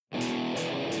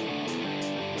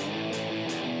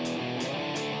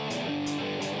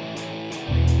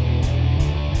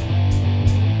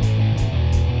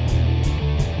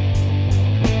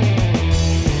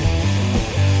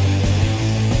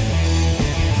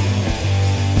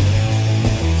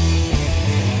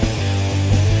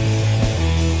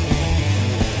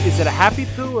it a happy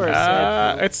poo or a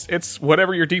sad poo? It's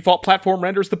whatever your default platform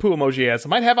renders the poo emoji as. It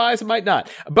might have eyes, it might not.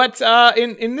 But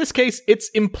in this case, it's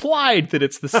implied that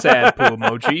it's the sad poo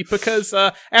emoji because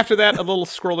after that, a little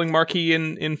scrolling marquee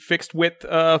in fixed width,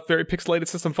 very pixelated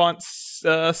system fonts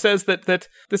says that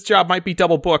this job might be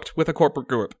double booked with a corporate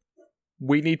group.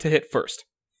 We need to hit first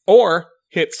or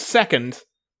hit second.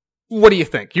 What do you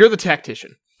think? You're the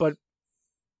tactician.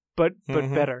 But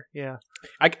better, yeah.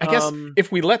 I guess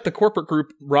if we let the corporate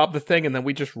group rob the thing and then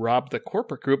we just rob the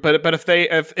corporate group, but if they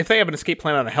have an escape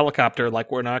plan on a helicopter,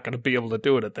 like we're not going to be able to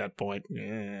do it at that point.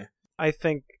 Yeah. I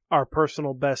think our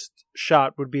personal best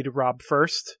shot would be to rob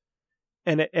first,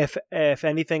 and if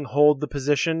anything, hold the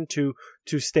position to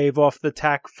stave off the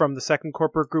attack from the second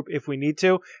corporate group if we need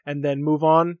to, and then move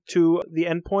on to the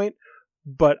end point.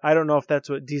 But I don't know if that's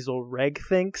what Diesel Reg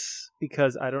thinks,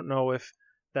 because I don't know if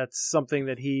that's something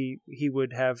that he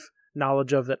would have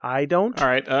knowledge of that I don't. All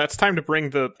right, it's time to bring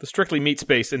the strictly meat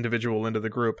space individual into the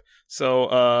group.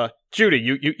 So, Judy,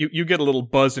 you get a little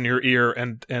buzz in your ear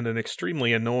and an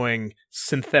extremely annoying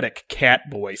synthetic cat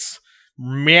voice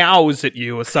meows at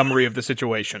you a summary of the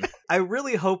situation. I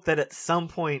really hope that at some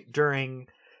point during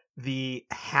the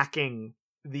hacking,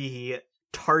 the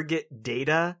target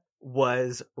data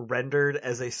was rendered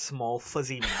as a small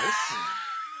fuzzy mouse.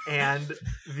 And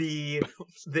the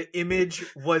image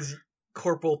was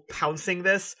Corporal pouncing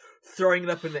this, throwing it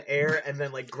up in the air, and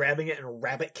then like grabbing it and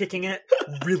rabbit kicking it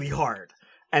really hard.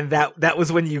 And that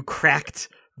was when you cracked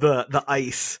the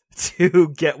ice to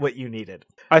get what you needed.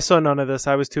 I saw none of this.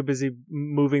 I was too busy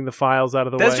moving the files out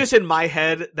of the way. That's just in my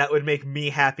head. That would make me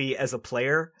happy as a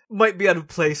player. Might be out of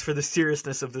place for the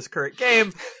seriousness of this current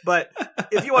game, but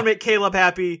if you want to make Caleb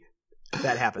happy,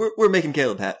 that happens. We're making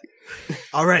Caleb happy.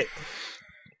 All right.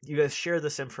 You guys share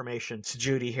this information to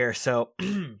Judy here. So,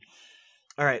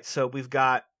 all right. So we've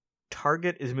got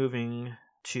target is moving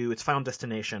to its final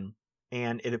destination,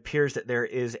 and it appears that there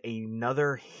is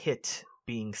another hit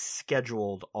being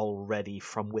scheduled already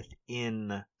from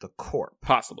within the corp.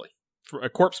 Possibly. For a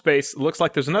corp space, it looks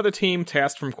like there's another team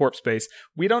tasked from corp space.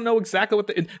 We don't know exactly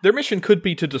what their mission could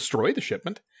be to destroy the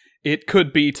shipment. It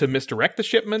could be to misdirect the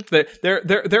shipment.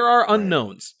 There are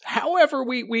unknowns. Right. However,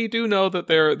 we do know that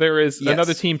there is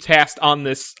another team tasked on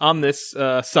this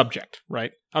subject,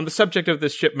 right? On the subject of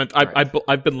this shipment, right.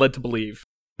 I've been led to believe.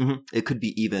 Mm-hmm. It could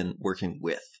be even working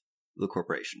with the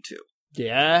corporation too.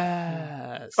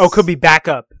 Yes. Oh, could be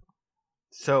backup.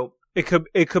 So it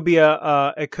could be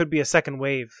a second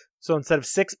wave. So instead of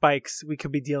 6 bikes, we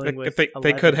could be dealing with 11.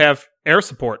 They could have air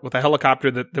support with a helicopter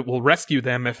that will rescue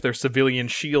them if their civilian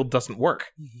shield doesn't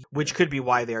work. Which could be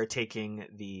why they are taking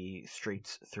the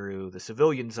streets through the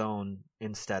civilian zone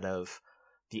instead of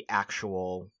the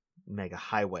actual mega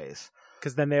highways.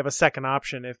 Because then they have a second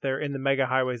option. If they're in the mega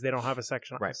highways, they don't have a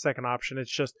second option. It's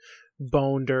just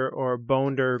boned or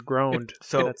groaned.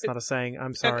 So that's not a saying.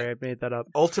 I'm sorry, I made that up.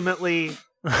 Ultimately,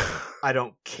 I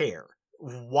don't care.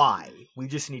 Why? We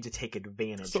just need to take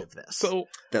advantage of this. So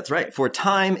that's right. For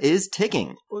time is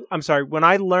ticking. I'm sorry. When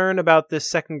I learn about this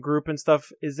second group and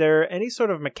stuff, is there any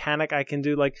sort of mechanic I can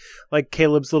do, like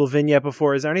Caleb's little vignette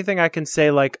before? Is there anything I can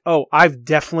say, like, oh, I've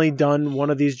definitely done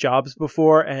one of these jobs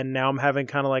before, and now I'm having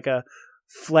kind of like a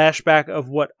flashback of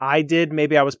what I did?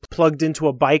 Maybe I was plugged into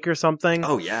a bike or something.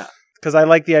 Oh yeah. Because I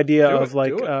like the idea of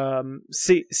like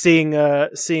seeing.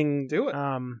 Do it.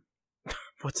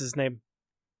 What's his name?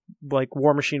 Like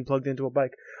War Machine plugged into a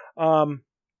bike.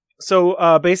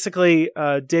 So basically,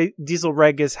 Diesel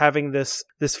Reg is having this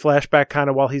flashback kind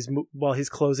of while he's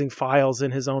closing files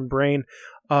in his own brain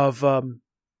of a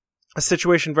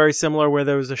situation very similar where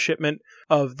there was a shipment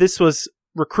of this was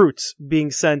recruits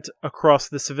being sent across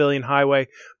the civilian highway,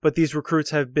 but these recruits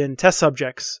have been test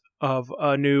subjects of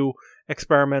a new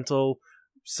experimental.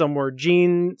 Some were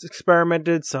gene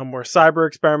experimented, some were cyber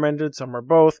experimented, some were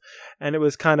both, and it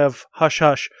was kind of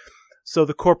hush-hush. So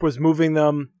the corp was moving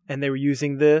them, and they were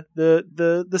using the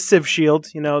Civ shield,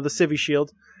 the Civvy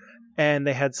shield, and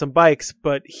they had some bikes,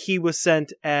 but he was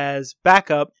sent as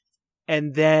backup,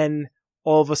 and then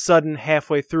all of a sudden,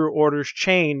 halfway through, orders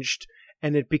changed,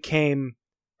 and it became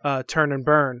turn and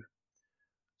burn.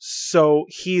 So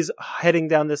he's heading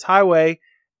down this highway,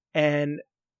 and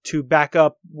to back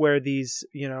up where these,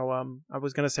 I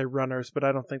was going to say runners, but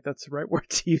I don't think that's the right word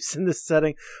to use in this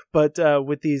setting. But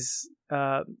with these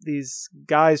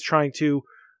guys trying to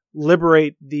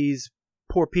liberate these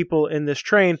poor people in this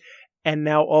train, and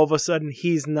now all of a sudden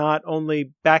he's not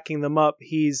only backing them up,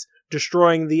 he's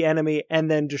destroying the enemy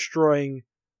and then destroying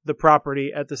the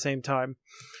property at the same time.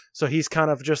 So he's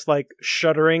kind of just like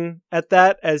shuddering at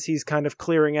that as he's kind of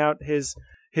clearing out his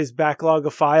backlog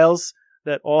of files.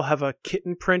 that all have a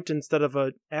kitten print instead of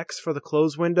a X for the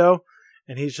close window,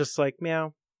 and he's just like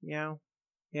meow, meow,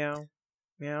 meow,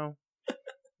 meow,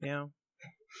 meow.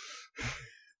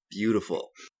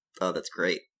 Beautiful. Oh, that's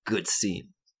great. Good scene.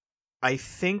 I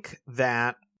think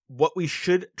that what we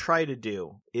should try to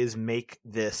do is make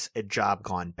this a job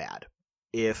gone bad.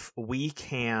 If we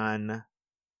can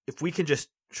just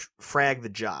frag the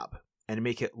job and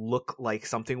make it look like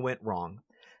something went wrong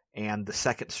and the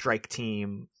second strike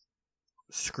team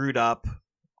screwed up,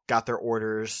 got their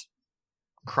orders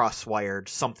cross-wired,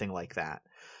 something like that,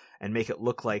 and make it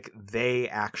look like they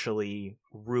actually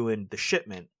ruined the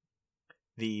shipment,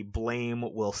 the blame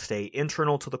will stay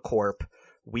internal to the Corp.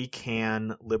 We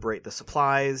can liberate the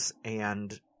supplies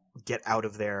and get out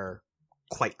of there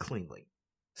quite cleanly.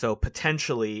 So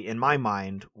potentially, in my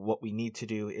mind, what we need to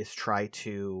do is try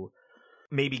to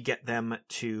maybe get them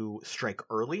to strike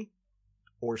early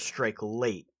or strike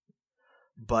late,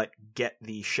 but get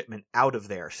the shipment out of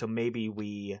there. So maybe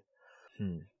we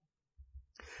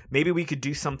could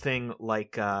do something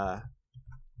like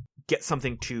get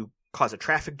something to cause a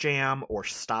traffic jam or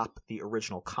stop the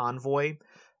original convoy.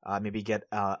 Maybe get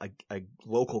a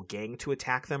local gang to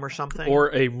attack them or something.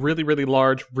 Or a really, really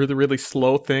large, really, really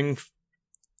slow thing,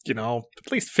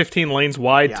 at least 15 lanes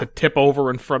wide to tip over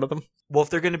in front of them. Well, if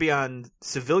they're going to be on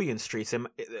civilian streets,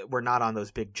 we're not on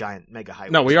those big, giant mega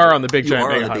highways. No, we are on the big, giant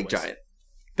mega highways. Big giant.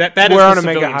 That we're is on the a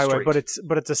mega civilian highway, street.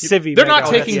 but it's a civvy. They're mega not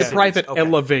taking the highway. private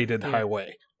elevated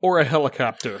highway or a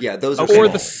helicopter. Yeah, those are or small.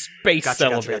 the space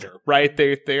elevator, gotcha. right?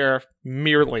 They're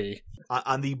merely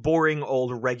on the boring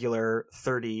old regular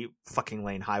 30 fucking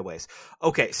lane highways.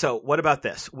 Okay, so what about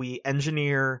this? We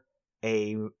engineer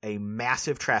a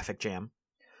massive traffic jam,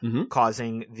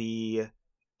 causing the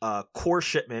core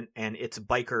shipment and its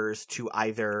bikers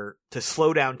to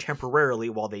slow down temporarily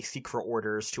while they seek for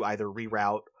orders to either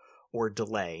reroute or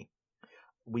delay.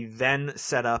 We then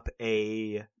set up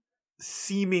a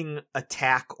seeming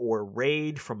attack or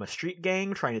raid from a street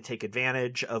gang trying to take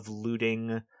advantage of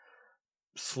looting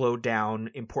slowed down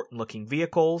important looking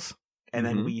vehicles, and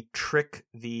then we trick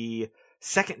the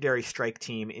secondary strike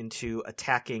team into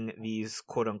attacking these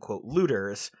quote unquote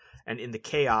looters, and in the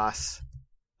chaos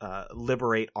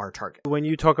liberate our target. When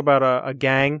you talk about a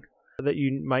gang that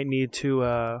you might need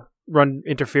to run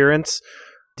interference,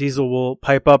 Diesel will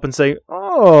pipe up and say,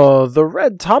 "Oh, the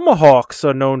Red Tomahawks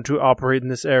are known to operate in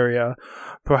this area.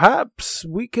 Perhaps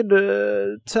we could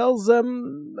tell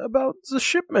them about the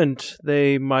shipment.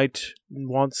 They might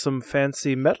want some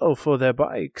fancy metal for their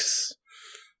bikes."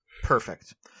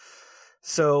 Perfect.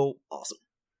 So, Awesome.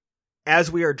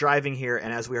 As we are driving here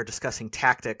and as we are discussing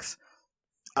tactics,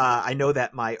 I know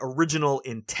that my original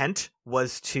intent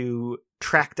was to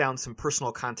track down some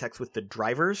personal contacts with the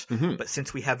drivers, but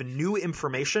since we have new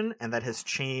information and that has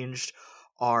changed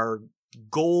our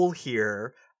goal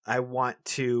here, I want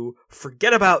to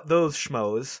forget about those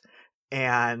schmoes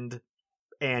and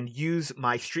use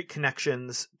my street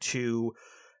connections to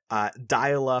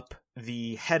dial up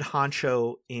the head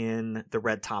honcho in the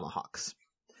Red Tomahawks.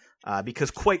 Because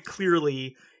quite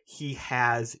clearly he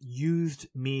has used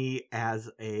me as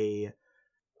a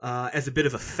bit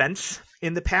of a fence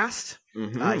in the past.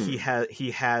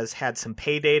 He has had some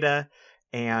pay data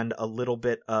and a little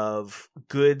bit of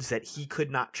goods that he could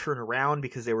not turn around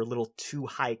because they were a little too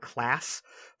high class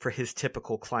for his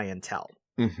typical clientele.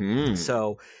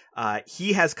 So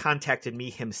he has contacted me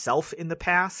himself in the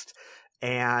past,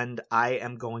 and I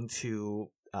am going to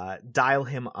dial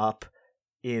him up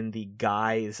in the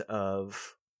guise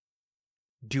of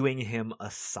doing him a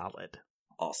solid.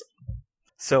 Awesome.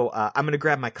 So I'm going to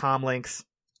grab my comm links,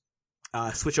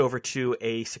 switch over to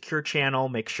a secure channel,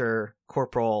 make sure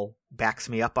Corporal backs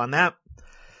me up on that.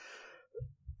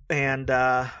 And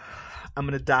I'm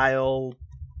going to dial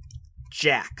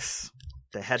Jax,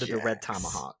 the head of the Red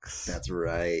Tomahawks. That's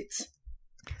right.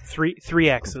 Three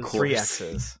X's. Of course. 3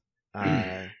 X's.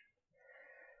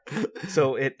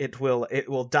 So it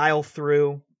will dial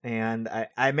through, and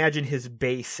I imagine his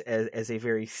base as a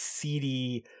very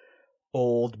seedy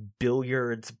old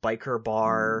billiards biker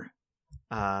bar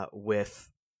with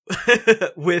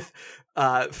with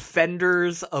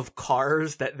fenders of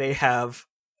cars that they have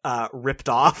ripped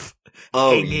off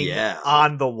hanging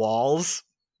on the walls.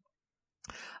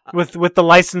 With the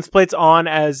license plates on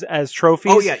as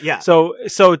trophies. Oh yeah. So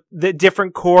the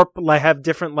different corp have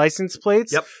different license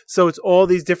plates. Yep. So it's all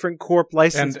these different corp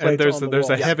license plates. And there's on the there's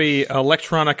a walls. heavy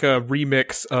electronica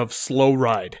remix of Slow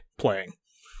Ride playing.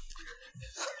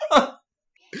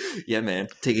 Yeah, man.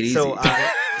 Take it easy.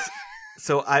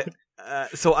 So I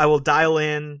will dial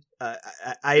in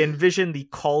I envision the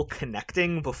call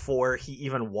connecting before he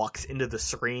even walks into the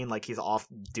screen, like he's off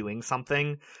doing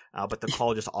something, but the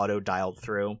call just auto-dialed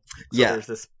through. So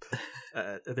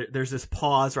there's this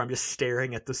pause where I'm just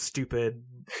staring at the stupid,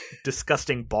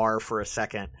 disgusting bar for a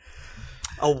second.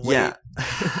 Oh, wait. Yeah.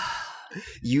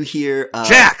 You hear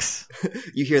Jax.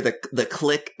 You hear the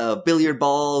click of billiard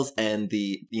balls and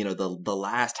the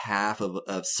last half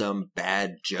of some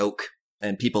bad joke,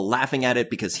 and people laughing at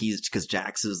it because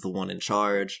Jax is the one in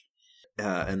charge.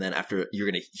 And then after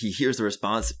he hears the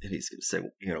response and he's gonna say,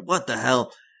 what the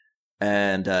hell?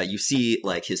 And you see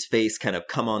like his face kind of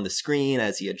come on the screen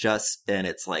as he adjusts, and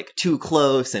it's like too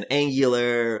close and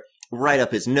angular, right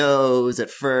up his nose at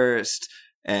first,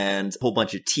 and a whole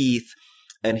bunch of teeth.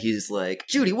 And he's like,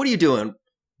 Judy, what are you doing?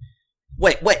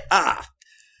 Wait,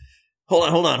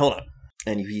 hold on.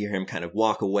 And you hear him kind of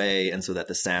walk away, and so that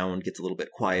the sound gets a little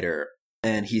bit quieter.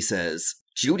 And he says,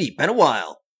 Judy, been a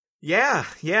while. Yeah,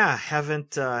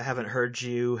 haven't heard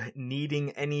you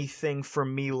needing anything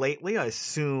from me lately. I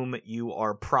assume you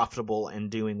are profitable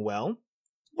and doing well.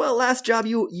 Well, last job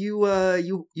we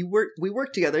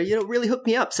worked together. Really hooked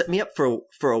me up, set me up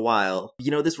for a while.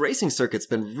 This racing circuit's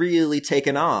been really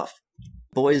taking off.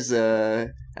 Boys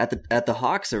at the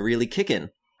Hawks are really kicking.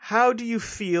 How do you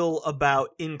feel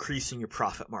about increasing your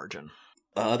profit margin?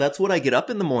 That's what I get up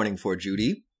in the morning for,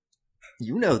 Judy.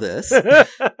 You know this.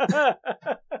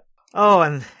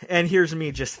 Oh, and here's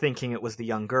me just thinking it was the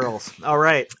young girls. All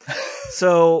right.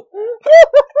 So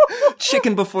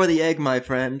chicken before the egg, my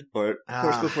friend, or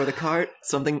horse before the cart.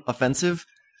 Something offensive.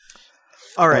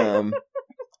 All right.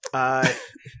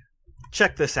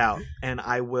 Check this out, and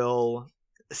I will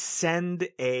send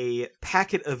a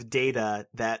packet of data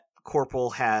that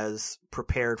Corporal has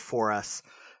prepared for us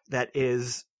that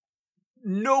is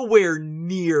nowhere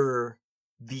near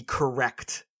the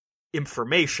correct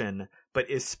information, but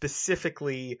is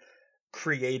specifically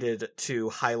created to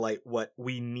highlight what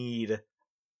we need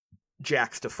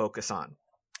Jax to focus on.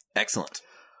 Excellent.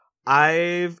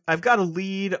 I've got a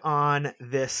lead on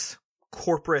this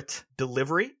corporate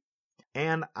delivery,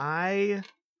 and I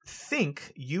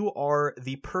think you are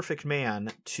the perfect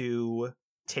man to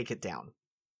take it down.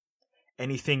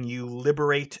 Anything you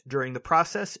liberate during the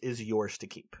process is yours to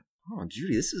keep. Oh,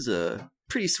 Judy, this is a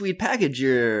pretty sweet package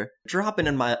you're dropping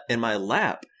in my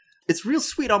lap. It's real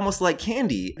sweet, almost like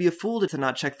candy. Be a fool to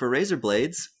not check for razor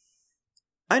blades.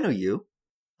 I know you.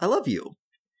 I love you.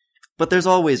 But there's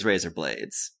always razor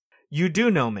blades. You do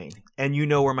know me, and you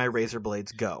know where my razor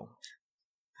blades go.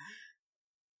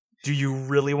 Do you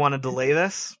really want to delay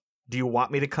this? Do you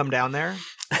want me to come down there?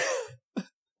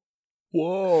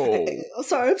 Whoa.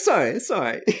 I'm sorry.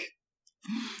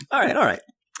 All right.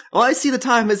 Well, I see the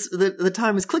time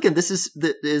is clicking. This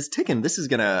is ticking. We're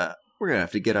gonna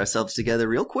have to get ourselves together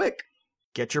real quick.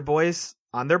 Get your boys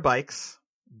on their bikes.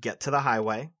 Get to the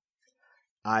highway.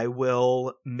 I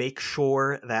will make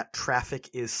sure that traffic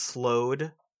is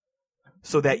slowed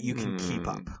so that you can keep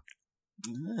up.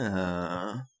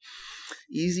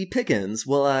 Easy pickings.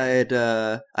 Well, I'd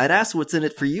ask what's in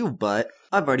it for you, but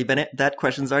that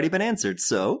question's already been answered.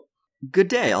 So, good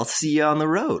day. I'll see you on the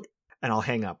road. And I'll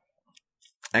hang up.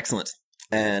 Excellent.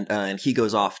 And he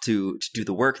goes off to do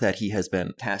the work that he has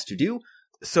been tasked to do.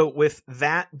 So, with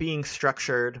that being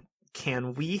structured,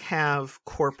 can we have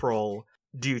Corporal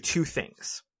do two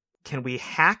things? Can we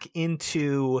hack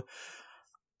into,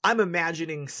 I'm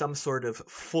imagining some sort of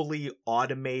fully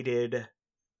automated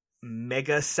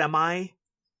mega semi.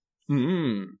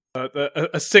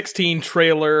 A 16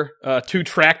 trailer, 2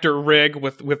 tractor rig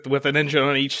with an engine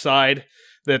on each side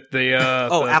that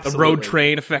the road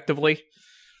train effectively.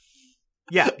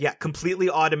 Yeah, completely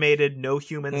automated, no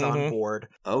humans on board.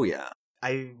 Oh yeah.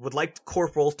 I would like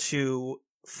Corporal to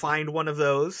find one of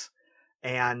those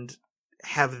and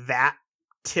have that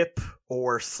tip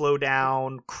or slow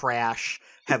down, crash,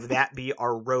 have that be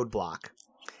our roadblock.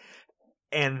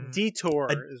 And Detour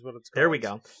is what it's called. There we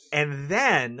go. And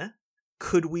then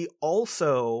could we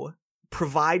also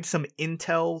provide some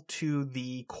intel to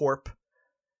the Corp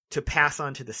to pass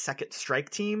on to the second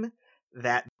strike team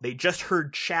that they just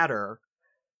heard chatter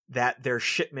that their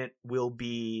shipment will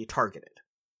be targeted?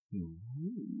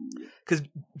 Because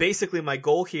basically my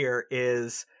goal here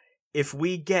is if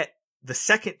we get the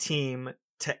second team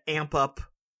to amp up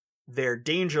their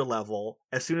danger level,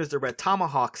 as soon as the red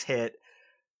tomahawks hit,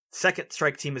 second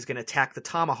strike team is going to attack the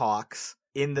tomahawks.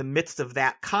 In the midst of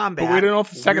that combat, but we don't know if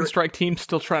the second strike team's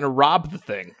still trying to rob the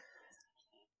thing.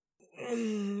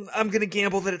 I'm going to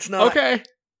gamble that it's not. Okay.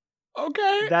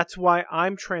 Okay. That's why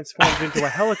I'm transformed into a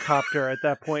helicopter at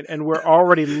that point, and we're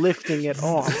already lifting it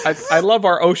off. I love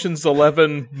our Ocean's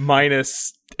 11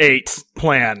 -8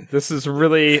 plan. This is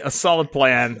really a solid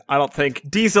plan. I don't think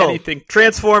Diesel, anything...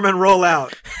 transform and roll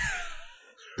out.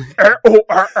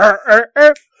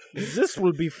 This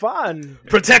will be fun.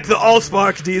 Protect the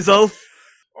Allspark, Diesel.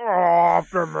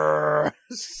 Optimus.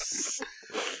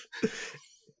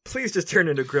 Please just turn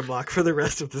into Grimlock for the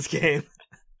rest of this game.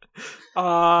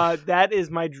 That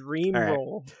is my dream All right.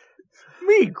 role.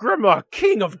 Me, Grimlock,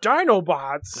 king of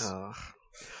Dinobots.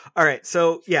 All right,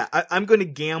 so yeah, I'm going to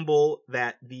gamble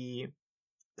that the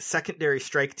secondary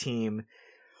strike team,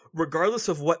 regardless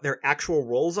of what their actual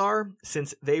roles are,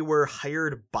 since they were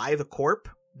hired by the Corp,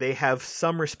 they have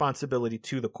some responsibility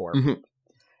to the Corp. Mhm.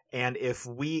 And if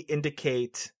we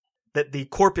indicate that the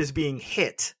Corp is being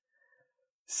hit,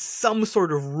 some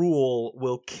sort of rule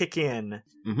will kick in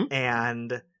Mhm.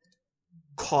 and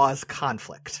cause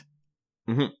conflict.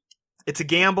 Mhm. It's a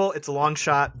gamble, it's a long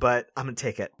shot, but I'm going to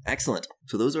take it. Excellent.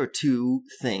 So those are two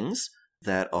things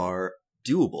that are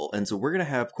doable. And so we're going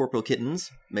to have Corporal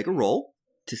Kittens make a roll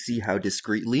to see how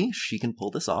discreetly she can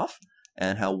pull this off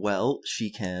and how well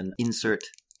she can insert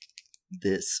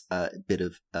this bit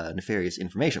of nefarious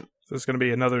information. So it's going to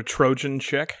be another Trojan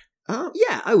check.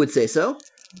 Yeah, I would say so.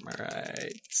 All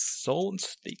right. Soul and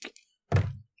Sneak.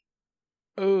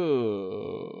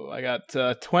 Oh, I got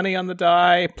 20 on the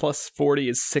die, plus 40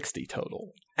 is 60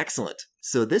 total. Excellent.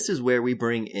 So this is where we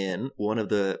bring in one of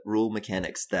the rule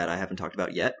mechanics that I haven't talked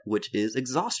about yet, which is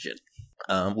exhaustion.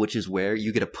 Which is where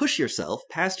you get to push yourself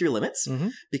past your limits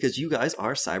because you guys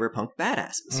are cyberpunk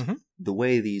badasses. Mhm. The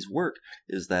way these work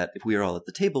is that if we are all at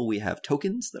the table, we have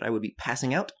tokens that I would be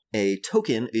passing out. A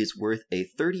token is worth a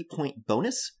 30-point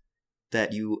bonus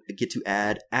that you get to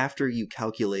add after you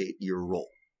calculate your roll.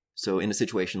 So in a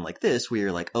situation like this, where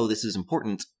you're like, oh, this is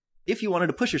important, if you wanted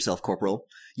to push yourself, Corporal,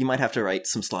 you might have to write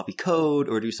some sloppy code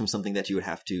or do something that you would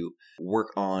have to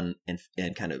work on and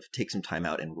kind of take some time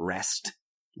out and rest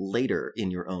later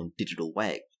in your own digital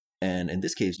way. And in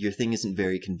this case, your thing isn't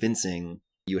very convincing.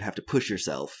 You would have to push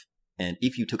yourself. And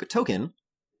if you took a token,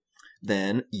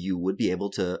 then you would be able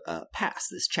to pass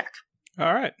this check.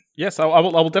 All right. Yes, I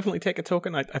will definitely take a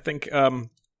token. I think,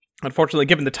 unfortunately,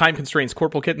 given the time constraints,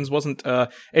 Corporal Kittens wasn't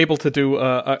able to do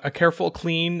a careful,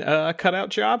 clean cutout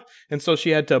job. And so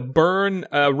she had to burn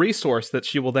a resource that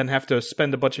she will then have to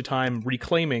spend a bunch of time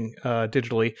reclaiming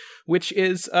digitally, which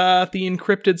is the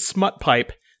encrypted smut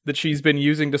pipe that she's been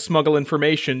using to smuggle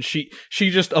information. She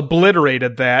just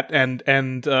obliterated that and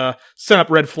sent up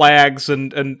red flags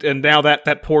and now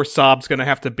that poor sob's going to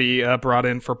have to be brought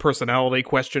in for personality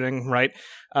questioning, right?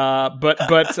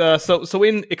 So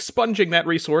in expunging that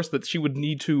resource that she would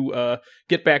need to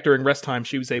get back during rest time,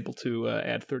 she was able to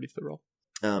add 30 to the roll.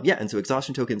 Yeah, and so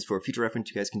exhaustion tokens, for future reference,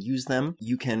 you guys can use them.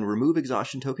 You can remove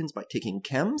exhaustion tokens by taking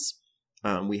chems.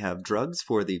 We have drugs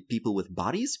for the people with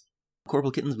bodies.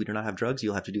 Corporal Kittens, we do not have drugs.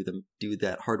 You'll have to do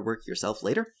that hard work yourself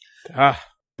later.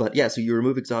 But yeah, so you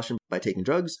remove exhaustion by taking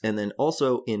drugs. And then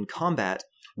also in combat,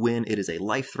 when it is a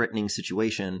life-threatening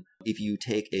situation, if you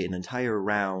take an entire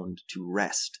round to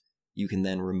rest, you can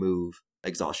then remove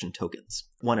exhaustion tokens,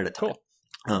 one at a time.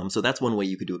 Cool. So that's one way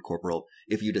you could do it, Corporal,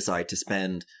 if you decide to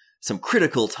spend some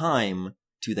critical time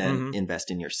to then invest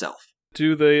in yourself.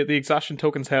 Do the exhaustion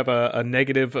tokens have a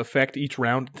negative effect each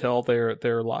round until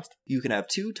they're lost? You can have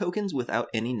 2 tokens without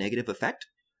any negative effect.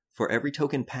 For every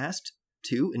token past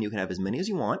 2, and you can have as many as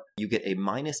you want, you get a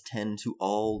 -10 to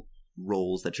all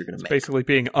rolls that you're going to make. Basically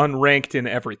being unranked in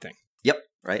everything. Yep,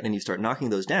 right? And you start knocking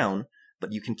those down,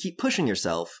 but you can keep pushing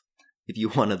yourself if you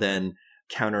want to then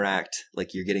counteract,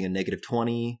 like you're getting a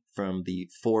 -20 from the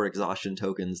 4 exhaustion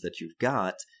tokens that you've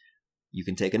got. You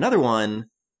can take another one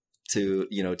to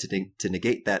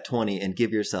negate that 20 and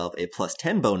give yourself a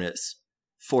 +10 bonus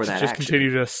for that just action.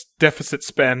 Continue to deficit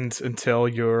spend until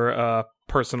your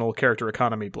personal character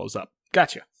economy blows up.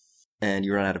 Gotcha. And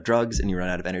you run out of drugs and you run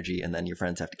out of energy, and then your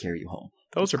friends have to carry you home.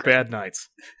 Those are bad nights.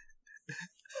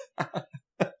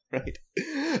 Right.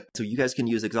 So you guys can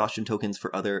use exhaustion tokens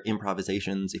for other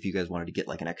improvisations if you guys wanted to get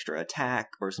like an extra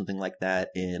attack or something like that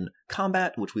in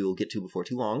combat, which we will get to before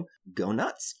too long. Go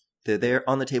nuts. They're there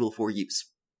on the table for use.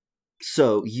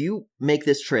 So you make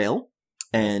this trail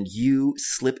and you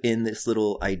slip in this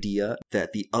little idea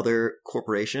that the other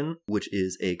corporation, which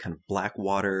is a kind of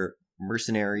Blackwater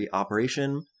mercenary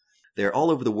operation, they're all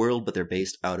over the world, but they're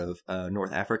based out of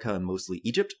North Africa and mostly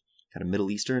Egypt, kind of Middle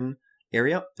Eastern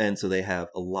area. And so they have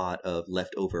a lot of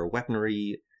leftover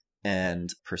weaponry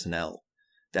and personnel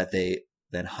that they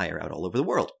then hire out all over the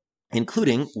world,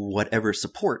 including whatever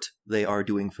support they are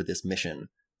doing for this mission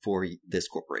for this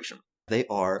corporation. They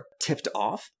are tipped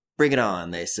off. Bring it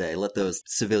on, they say. Let those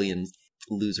civilian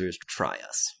losers try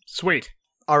us. Sweet.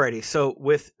 Alrighty, so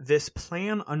with this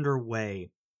plan underway,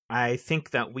 I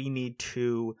think that we need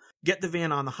to get the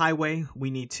van on the highway.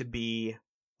 We need to be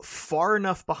far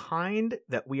enough behind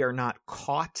that we are not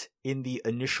caught in the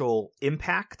initial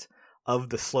impact of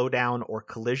the slowdown or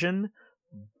collision,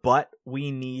 but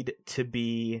we need to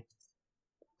be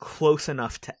close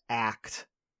enough to act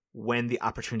when the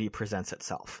opportunity presents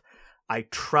itself. I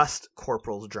trust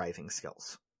Corporal's driving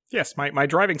skills. Yes, my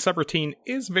driving subroutine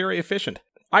is very efficient.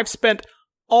 I've spent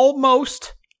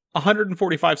almost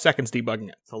 145 seconds debugging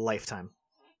it. It's a lifetime.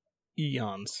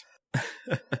 Eons.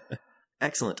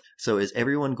 Excellent. So is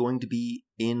everyone going to be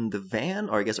in the van?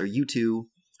 Or I guess are you two,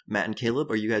 Matt and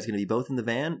Caleb, are you guys going to be both in the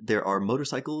van? There are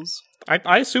motorcycles.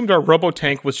 I assumed our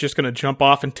robo-tank was just going to jump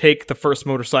off and take the first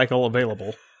motorcycle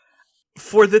available.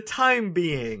 For the time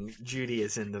being, Judy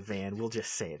is in the van. We'll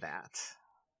just say that.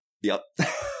 Yep.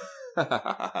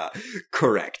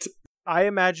 Correct. I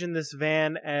imagine this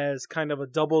van as kind of a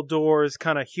double doors,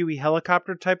 kind of Huey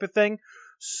helicopter type of thing.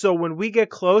 So when we get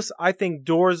close, I think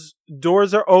doors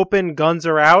are open, guns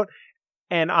are out,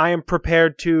 and I am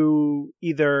prepared to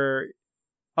either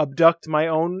abduct my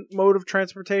own mode of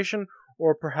transportation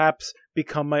or perhaps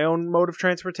become my own mode of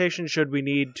transportation should we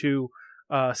need to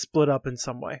split up in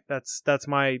some way. That's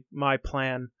my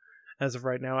plan as of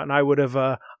right now, and I would have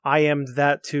IM'd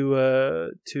that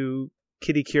to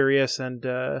Kitty Curious and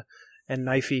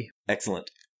Knifey.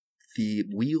 Excellent. The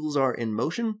wheels are in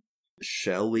motion.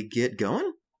 Shall we get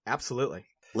going? Absolutely.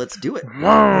 Let's do it.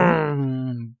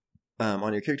 On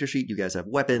your character sheet, you guys have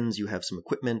weapons, you have some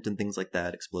equipment and things like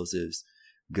that, explosives.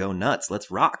 Go nuts.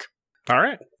 Let's rock. All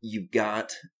right. You've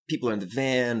got people are in the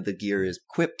van, the gear is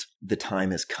equipped, the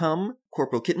time has come.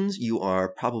 Corporal Kittens, you are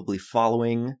probably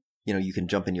following, you can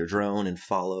jump in your drone and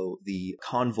follow the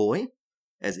convoy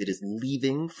as it is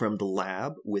leaving from the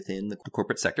lab within the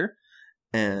corporate sector.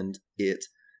 And it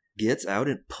gets out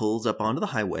and pulls up onto the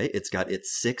highway. It's got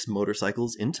its 6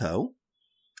 motorcycles in tow.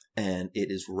 And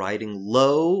it is riding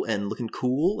low and looking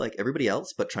cool like everybody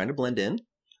else, but trying to blend in.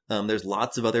 There's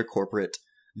lots of other corporate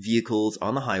vehicles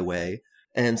on the highway.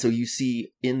 And so you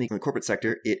see in the corporate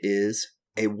sector, it is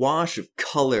a wash of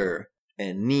color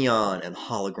and neon and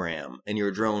hologram. And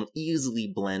your drone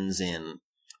easily blends in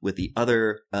with the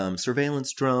other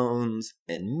surveillance drones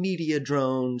and media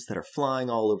drones that are flying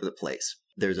all over the place.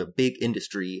 There's a big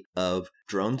industry of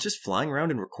drones just flying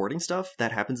around and recording stuff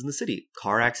that happens in the city.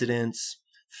 Car accidents,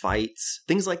 fights,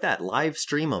 things like that. Live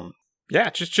stream them. Yeah,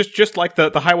 just like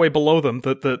the highway below them,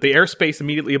 the airspace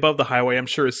immediately above the highway, I'm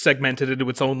sure, is segmented into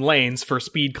its own lanes for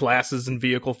speed classes and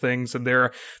vehicle things, and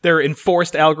there are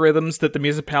enforced algorithms that the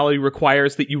municipality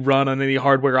requires that you run on any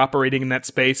hardware operating in that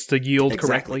space to yield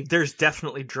correctly. There's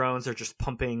definitely drones that are just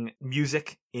pumping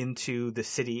music into the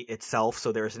city itself,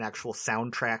 so there's an actual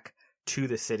soundtrack to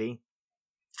the city.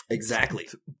 Exactly.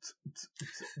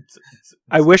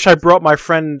 I wish I brought my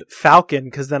friend Falcon,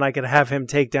 because then I could have him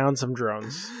take down some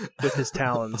drones with his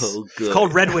talons. Oh, good. It's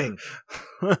called Red Wing.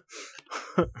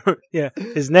 Yeah,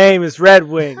 his name is Red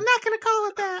Wing. I'm not going to call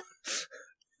it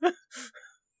that.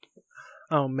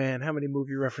 Oh man, how many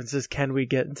movie references can we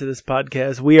get into this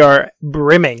podcast? We are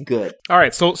brimming. Good. All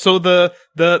right, so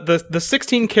the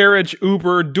 16 carriage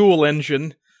Uber dual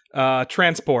engine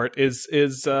transport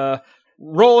is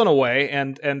rolling away,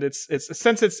 and it's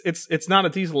since it's not a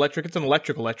diesel electric, it's an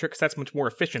electric, because that's much more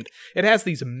efficient. It has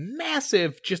these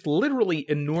massive, just literally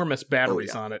enormous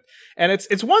batteries on it, and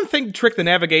it's one thing to trick the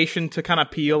navigation to kind of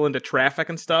peel into traffic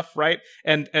and stuff, right?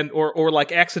 Or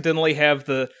like accidentally have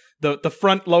the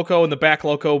front loco and the back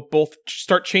loco both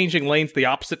start changing lanes the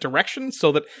opposite direction,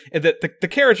 so that the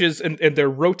carriages and their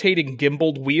rotating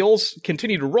gimbaled wheels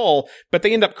continue to roll, but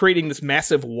they end up creating this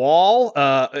massive wall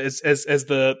as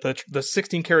the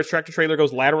 16 carriage tractor trailer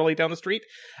goes laterally down the street.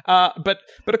 But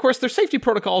of course their safety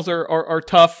protocols are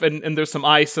tough, and there's some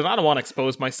ice, and I don't want to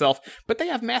expose myself. But they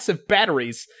have massive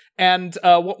batteries, and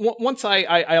once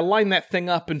I align that thing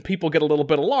up and people get a little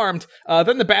bit alarmed,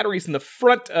 then the batteries in the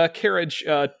front carriage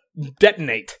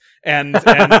detonate and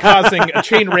causing a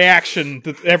chain reaction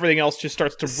that everything else just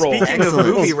starts to roll. Speaking of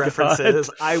movie references,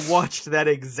 I watched that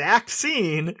exact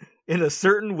scene in a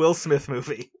certain Will Smith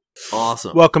movie.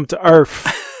 Awesome. Welcome to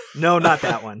Earth. No, not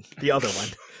that one. The other one.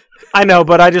 I know,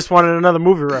 but I just wanted another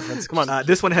movie reference. Come on.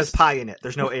 This one has pie in it.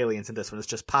 There's no aliens in this one. It's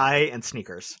just pie and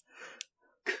sneakers.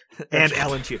 And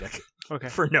Alan Tudyk. Okay.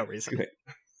 For no reason. Okay.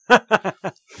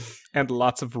 And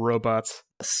lots of robots.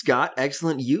 Scott,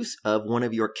 excellent use of one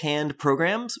of your canned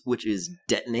programs, which is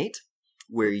Detonate.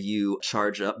 where you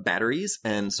charge up batteries.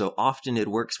 And so often it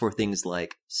works for things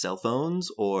like cell phones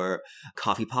or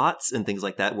coffee pots and things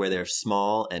like that, where they're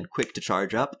small and quick to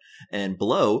charge up. And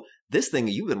below, this thing,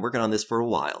 you've been working on this for a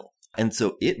while. And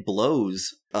so it blows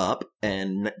up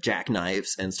and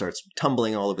jackknifes and starts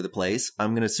tumbling all over the place.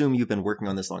 I'm going to assume you've been working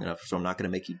on this long enough, so I'm not going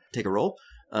to make you take a roll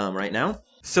right now.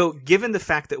 So given the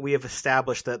fact that we have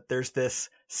established that there's this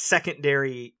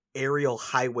secondary aerial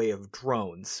highway of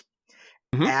drones,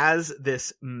 as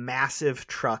this massive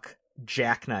truck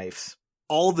jackknifes,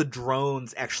 all the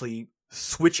drones actually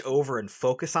switch over and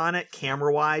focus on it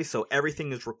camera-wise, so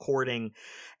everything is recording,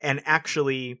 and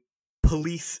actually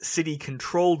police city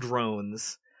control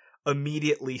drones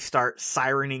immediately start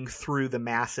sirening through the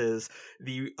masses.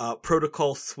 The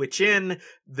protocols switch in,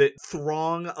 the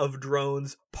throng of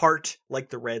drones part like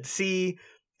the Red Sea,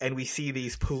 and we see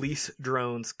these police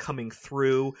drones coming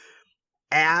through.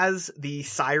 As the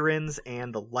sirens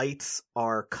and the lights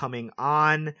are coming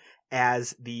on,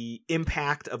 as the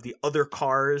impact of the other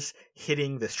cars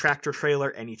hitting this tractor trailer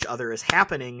and each other is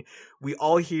happening, we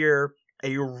all hear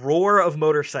a roar of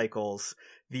motorcycles.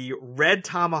 The red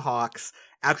Tomahawks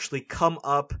actually come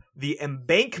up the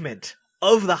embankment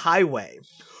of the highway.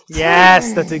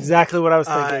 Yes, that's exactly what I was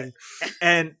thinking.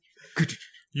 And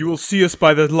you will see us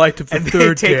by the light of the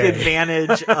third they take day.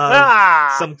 advantage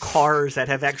of some cars that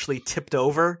have actually tipped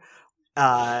over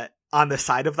on the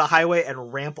side of the highway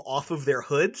and ramp off of their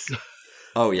hoods.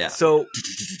 Oh, yeah. So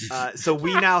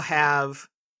we now have,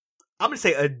 I'm going to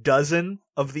say, a dozen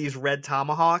of these red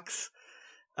Tomahawks.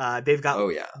 They've got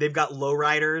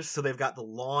lowriders, so they've got the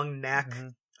long neck.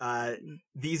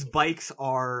 These bikes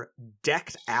are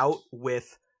decked out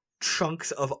with chunks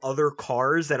of other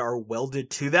cars that are welded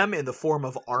to them in the form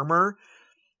of armor.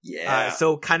 Yeah.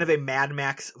 So kind of a Mad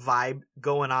Max vibe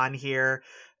going on here.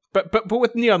 But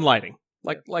with neon lighting.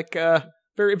 Like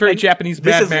very Japanese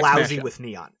Mad Max. This is lousy mashup. with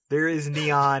neon. There is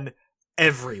neon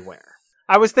everywhere.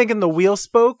 I was thinking the wheel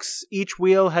spokes. Each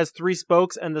wheel has 3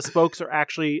 spokes, and the spokes are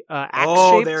actually axe-shaped.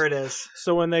 Oh, there it is.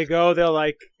 So when they go,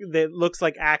 it looks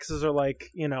like axes are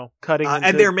cutting.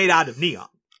 And they're made out of neon.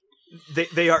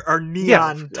 They are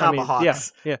neon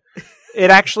Tomahawks. Yeah.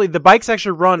 The bikes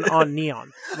actually run on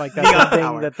neon. Like that's Neon the thing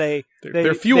power. that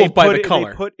They're fueled by the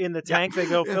color. They put in the tank. They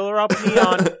go fill her up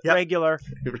neon regular.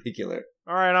 Regular.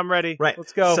 All right, I'm ready. Right.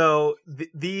 Let's go. So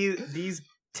these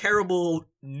terrible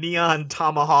neon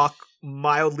Tomahawk,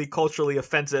 mildly culturally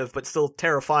offensive but still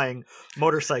terrifying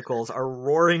motorcycles are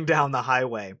roaring down the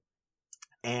highway,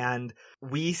 and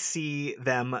we see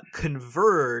them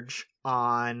converge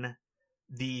on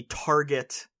the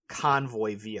target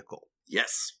convoy vehicle.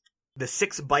 Yes. The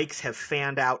 6 bikes have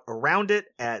fanned out around it.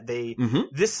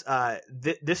 This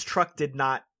truck did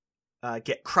not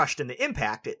get crushed in the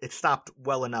impact. It stopped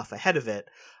well enough ahead of it,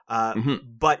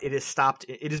 but it is stopped.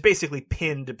 It is basically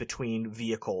pinned between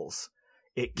vehicles.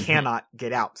 It cannot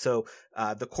get out. So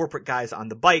the corporate guys on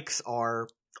the bikes are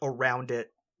around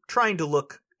it, trying to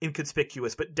look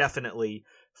inconspicuous, but definitely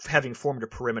having formed a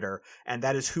perimeter. And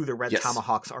that is who the Red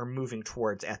Tomahawks are moving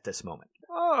towards at this moment.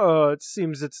 Oh, it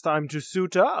seems it's time to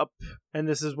suit up. And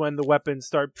this is when the weapons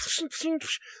start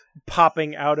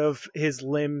popping out of his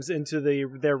limbs into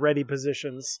their ready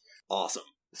positions. Awesome.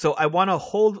 So I want to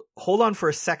hold on for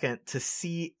a second to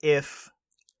see if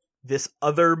this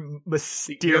other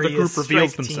mysterious group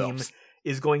reveals strike team themselves.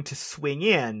 is going to swing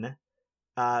in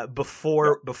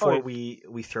before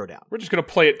we throw down. We're just going to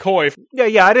play it coy.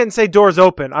 Yeah. I didn't say doors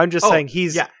open. I'm just saying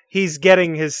he's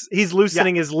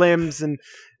loosening his limbs and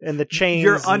the chains.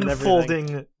 You're and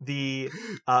unfolding the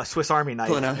Swiss Army knife.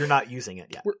 You're not using it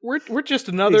yet. We're just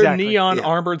another neon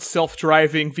armored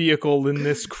self-driving vehicle in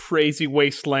this crazy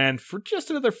wasteland for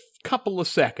just another couple of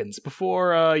seconds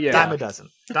before Dime a dozen.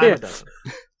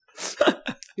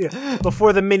 Yeah.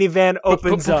 Before the minivan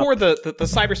opens before up. the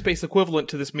cyberspace equivalent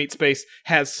to this meat space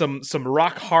has some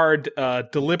rock hard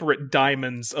deliberate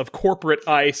diamonds of corporate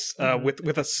ice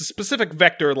with a specific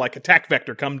vector, like attack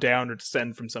vector, come down or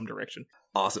descend from some direction.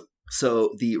 Awesome.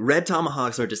 So the Red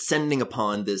Tomahawks are descending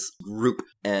upon this group,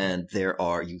 and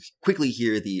you quickly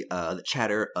hear the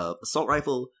chatter of assault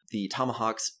rifle. The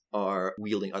Tomahawks are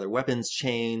wielding other weapons,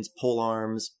 chains, pole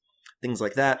arms, things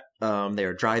like that. They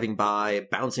are driving by,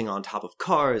 bouncing on top of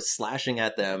cars, slashing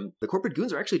at them. The corporate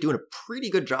goons are actually doing a pretty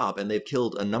good job, and they've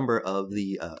killed a number of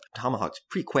the Tomahawks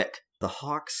pretty quick. The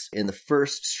Hawks in the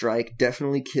first strike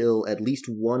definitely kill at least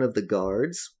one of the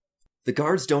guards. The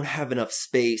guards don't have enough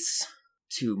space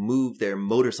to move their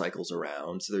motorcycles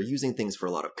around, so they're using things for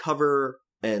a lot of cover,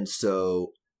 and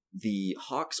so the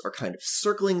Hawks are kind of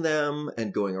circling them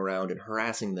and going around and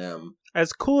harassing them.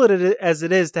 As cool as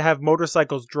it is to have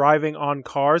motorcycles driving on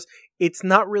cars, it's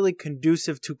not really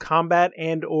conducive to combat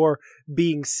and or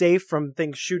being safe from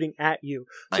things shooting at you.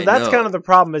 So that's kind of the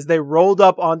problem, is they rolled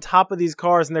up on top of these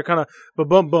cars and they're kind of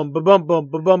ba-bum, bum, ba-bum, bum,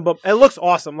 ba-bum, bum. It looks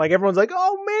awesome. Like, everyone's like,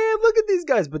 oh man, look at these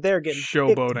guys. But they're getting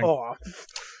showboating. Off.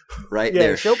 Right?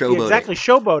 They're showboating. Yeah, exactly,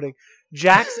 showboating.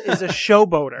 Jax is a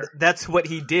showboater. That's what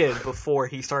he did before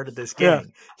he started this game. Yeah.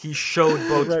 He showed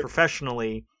boats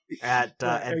professionally at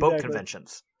boat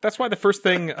conventions. That's why the first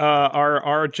thing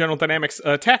our General Dynamics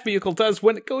attack vehicle does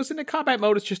when it goes into combat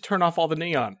mode is just turn off all the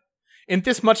neon. In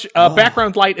this much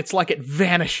background light, it's like it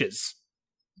vanishes.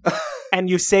 And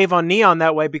you save on neon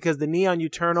that way, because the neon you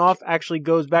turn off actually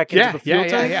goes back into the fuel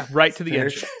tank. Yeah, right to the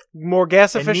engine. More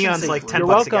gas efficiency. And neon's like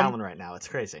 $10 a gallon right now. It's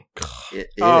crazy. It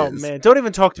is. Oh man, don't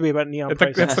even talk to me about neon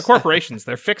prices. It's the corporations.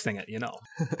 They're fixing it, you know.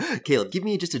 Caleb, give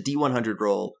me just a D100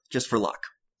 roll, just for luck.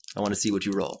 I want to see what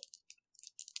you roll.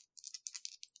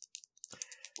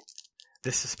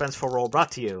 This suspenseful roll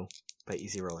brought to you by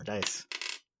Easy Roller Dice.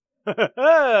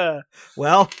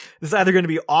 Well, this is either going to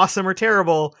be awesome or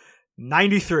terrible.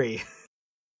 93.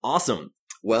 Awesome.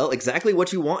 Well, exactly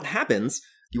what you want happens.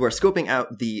 You are scoping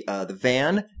out the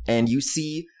van, and you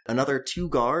see another 2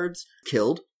 guards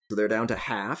killed. So they're down to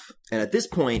half. And at this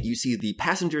point, you see the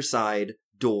passenger side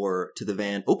door to the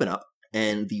van open up,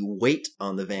 and the weight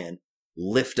on the van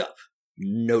lift up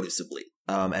noticeably.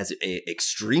 As a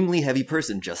extremely heavy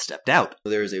person just stepped out.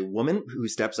 There is a woman who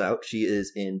steps out. She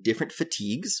is in different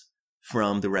fatigues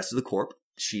from the rest of the corp.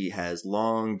 She has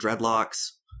long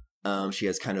dreadlocks. She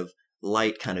has kind of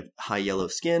light, kind of high yellow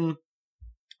skin,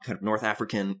 kind of North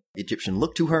African Egyptian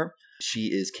look to her. She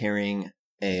is carrying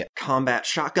a combat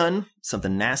shotgun,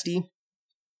 something nasty,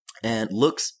 and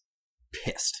looks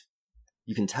pissed.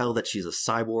 You can tell that she's a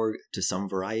cyborg to some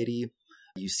variety.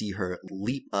 You see her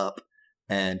leap up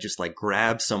and just like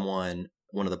grab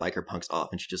one of the biker punks off,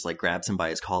 and she just like grabs him by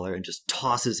his collar and just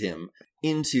tosses him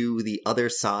into the other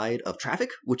side of traffic,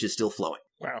 which is still flowing.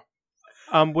 Wow.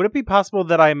 Would it be possible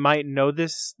that I might know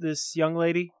this young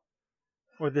lady?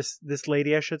 Or this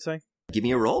lady, I should say? Give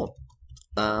me a roll.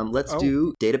 Let's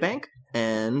do databank,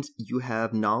 and you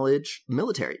have knowledge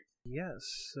military. Yes,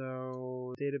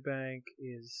 so databank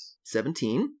is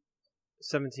 17.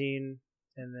 17,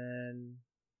 and then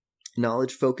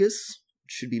knowledge focus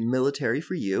should be military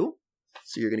for you.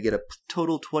 So you're going to get a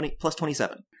total 20 plus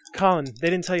 27. Colin, they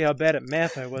didn't tell you how bad at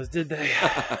math I was, did they?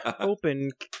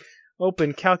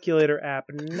 Open calculator app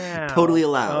now. Totally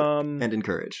allowed and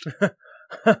encouraged.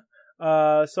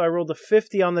 So I rolled a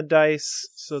 50 on the dice,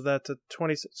 so that's a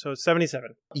 20, so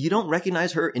 77. You don't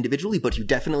recognize her individually, but you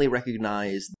definitely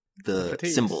recognize the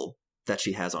symbol that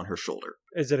she has on her shoulder.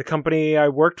 Is it a company I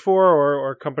worked for,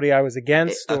 or a company I was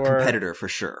against? A competitor, for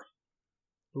sure.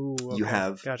 Ooh, okay. You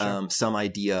have some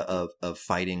idea of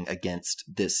fighting against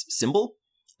this symbol,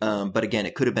 but again,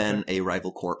 it could have been a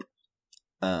rival corp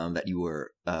that you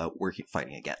were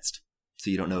fighting against. So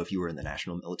you don't know if you were in the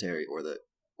national military or the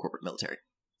corporate military,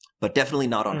 but definitely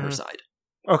not on her side.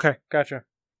 Okay, gotcha.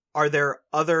 Are there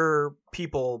other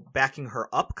people backing her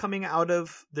up coming out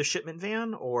of the shipment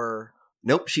van, or?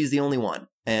 Nope, she's the only one.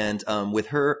 And with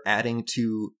her adding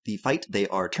to the fight, they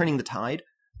are turning the tide,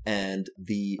 and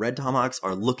the Red Tomahawks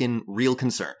are looking real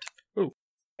concerned. Ooh.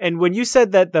 And when you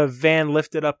said that the van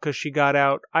lifted up because she got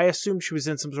out, I assumed she was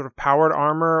in some sort of powered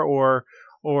armor or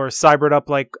cybered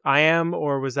up like I am,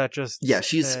 or was that just? Yeah,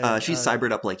 she's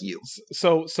cybered up like you.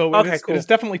 So okay, it is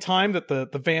definitely time that the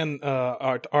van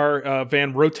our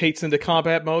van rotates into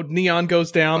combat mode. Neon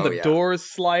goes down, doors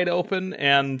slide open,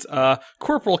 and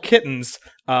Corporal Kittens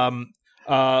in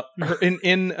the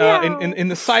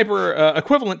cyber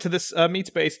equivalent to this meat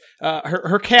space,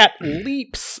 her cat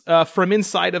leaps from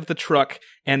inside of the truck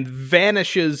and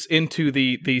vanishes into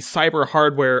the cyber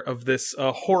hardware of this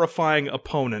horrifying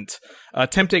opponent,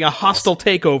 attempting a hostile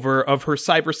takeover of her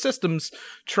cyber systems,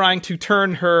 trying to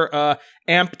turn her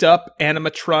amped up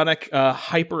animatronic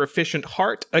hyper efficient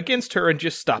heart against her and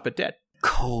just stop it dead.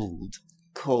 Cold.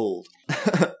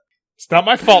 It's not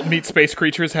my fault meat space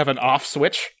creatures have an off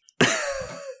switch.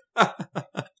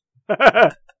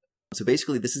 So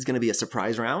basically, this is going to be a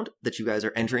surprise round that you guys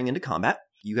are entering into combat.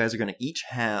 You guys are going to each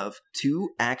have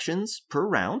 2 actions per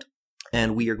round,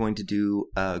 and we are going to do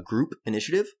a group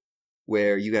initiative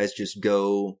where you guys just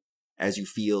go as you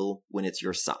feel when it's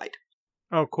your side.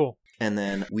 Oh, cool. And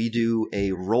then we do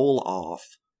a roll off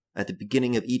at the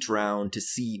beginning of each round to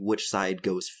see which side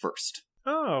goes first.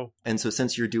 Oh. And so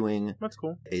since you're doing that's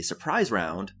cool. A surprise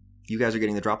round, you guys are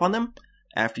getting the drop on them.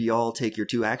 After you all take your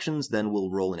 2 actions, then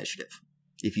we'll roll initiative.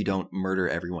 If you don't murder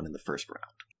everyone in the first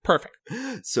round. Perfect.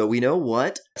 So we know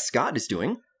what Scott is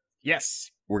doing. Yes.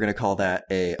 We're going to call that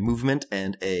a movement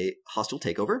and a hostile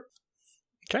takeover.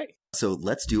 Okay. So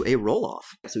let's do a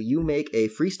roll-off. So you make a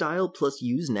freestyle plus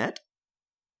use net.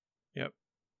 Yep.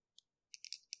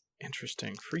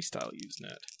 Interesting. Freestyle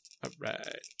Usenet. All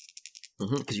right.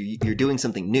 Because you're doing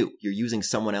something new. You're using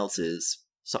someone else's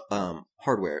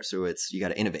hardware, so you got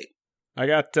to innovate. I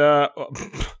got,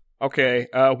 okay,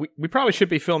 we probably should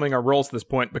be filming our rolls at this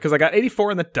point, because I got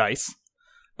 84 in the dice,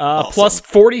 Awesome. plus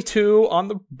 42 on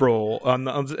the roll,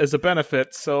 as a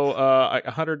benefit, so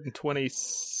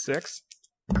 126.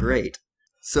 Great.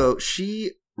 So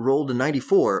she rolled a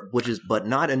 94, but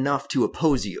not enough to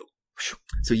oppose you.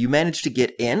 So you managed to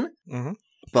get in,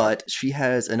 but she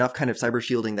has enough kind of cyber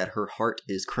shielding that her heart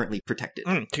is currently protected.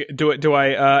 Do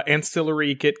I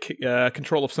ancillary get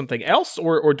control of something else,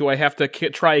 or do I have to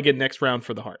try again next round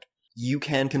for the heart? You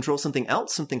can control something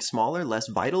else, something smaller, less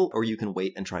vital, or you can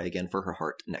wait and try again for her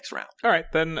heart next round. All right,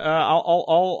 then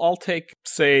I'll take,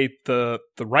 say, the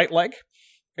right leg.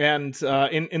 And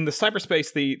in the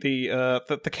cyberspace,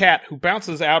 the cat who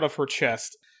bounces out of her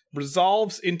chest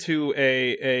resolves into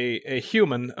a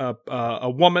human, a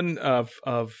woman of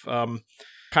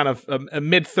kind of a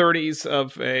mid-30s,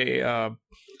 of a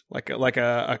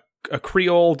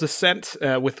Creole descent,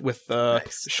 with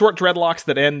Nice. short dreadlocks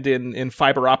that end in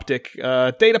fiber optic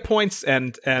data points,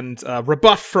 and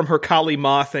rebuffed from her Kali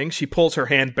Ma thing. She pulls her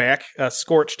hand back,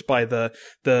 scorched by the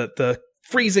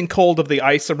freezing cold of the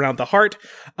ice around the heart.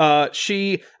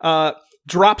 She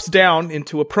drops down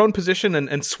into a prone position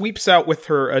and sweeps out with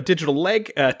her digital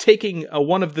leg, taking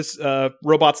one of this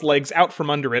robot's legs out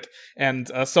from under it. And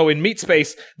so in meat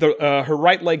space, her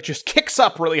right leg just kicks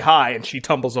up really high, and she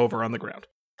tumbles over on the ground.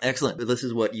 Excellent. This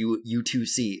is what you two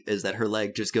see, is that her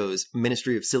leg just goes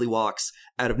Ministry of Silly Walks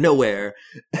out of nowhere.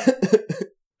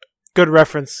 Good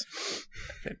reference.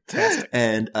 Fantastic.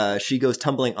 And she goes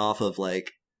tumbling off of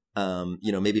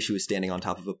maybe she was standing on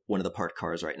top of one of the parked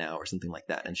cars right now or something like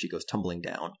that, and she goes tumbling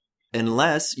down.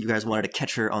 Unless you guys wanted to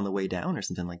catch her on the way down or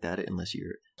something like that, unless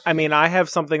you're... I mean, I have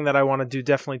something that I want to do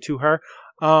definitely to her.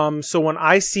 So when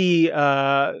I see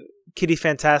Kitty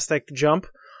Fantastic jump,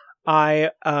 I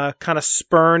kind of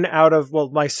spurn out of,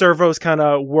 my servos kind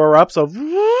of whir up, so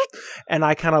and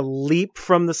I kind of leap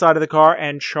from the side of the car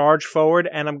and charge forward,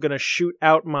 and I'm going to shoot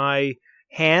out my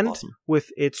hand Awesome. with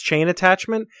its chain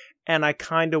attachment, and I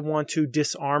kind of want to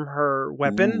disarm her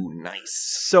weapon. Ooh,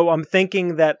 nice. So I'm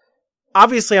thinking that,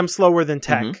 obviously I'm slower than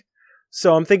tech, Mhm.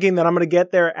 so I'm thinking that I'm going to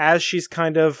get there as she's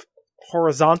kind of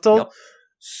horizontal. Yep.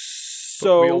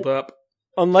 So Wheeled up.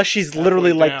 unless she's Halfway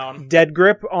literally down. dead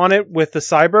grip on it with the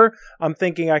cyber, I'm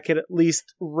thinking I could at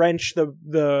least wrench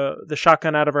the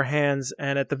shotgun out of her hands,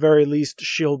 and at the very least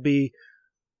she'll be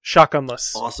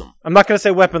shotgunless. Awesome. I'm not going to say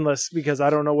weaponless because I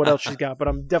don't know what else she's got, but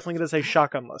I'm definitely going to say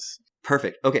shotgunless.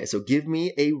 Perfect. Okay, so give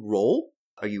me a roll.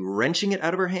 Are you wrenching it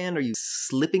out of her hand? Are you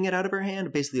slipping it out of her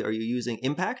hand? Basically, are you using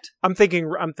impact? I'm thinking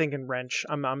wrench.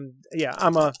 I'm a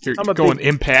Going big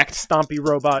impact. stompy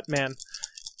robot man.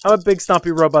 I'm a big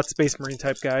stompy robot space marine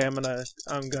type guy. I'm gonna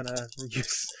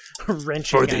use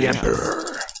wrenching For the again. Emperor.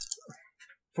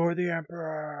 For the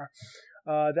Emperor.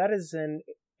 That is an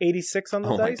 86 on the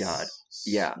Oh dice. my god.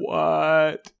 Yeah.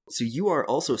 What? So you are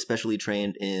also specially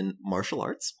trained in martial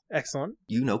arts. Excellent.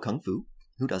 You know Kung Fu.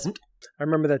 Who doesn't? I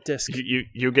remember that disc.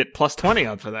 You get plus 20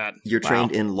 on for that. You're Wow.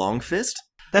 trained in Long Fist.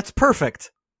 That's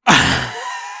perfect.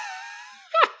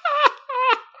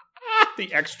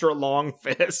 The extra long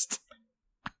fist.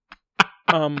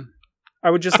 I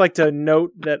would just like to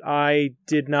note that I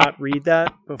did not read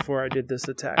that before I did this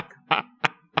attack.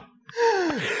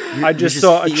 I just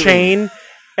saw a chain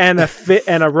and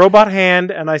a robot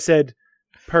hand, and I said,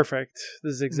 "Perfect.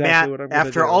 This is exactly Matt, what I'm going to do."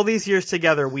 after all these years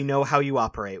together, we know how you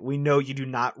operate. We know you do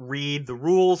not read the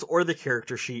rules or the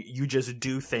character sheet. You just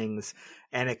do things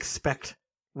and expect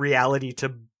reality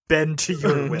to bend to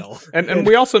your will. And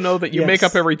we also know that you Yes. make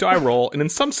up every die roll, and in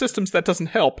some systems that doesn't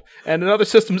help, and in other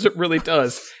systems it really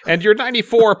does. And your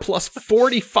 94 plus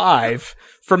 45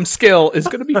 from skill is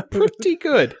going to be pretty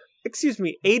good. Excuse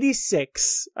me,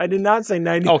 86. I did not say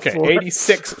 94. Okay,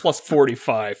 86 plus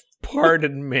 45.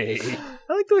 Pardon me.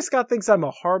 I like the way Scott thinks I'm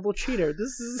a horrible cheater.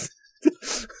 This is...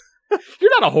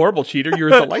 You're not a horrible cheater. You're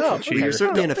a delightful Oh, okay. cheater. You're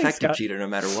certainly an Thanks, effective Scott. cheater no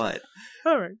matter what.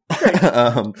 All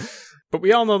right. But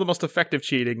we all know the most effective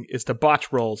cheating is to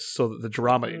botch rolls so that the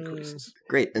drama increases.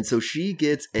 Great. And so she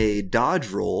gets a dodge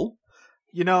roll.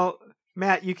 You know,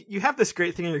 Matt, you have this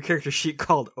great thing on your character sheet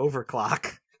called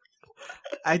overclock.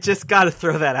 I just got to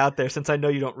throw that out there since I know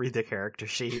you don't read the character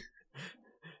sheet.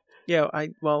 Yeah,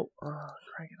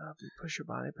 crank it up and push your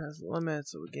body past the limit,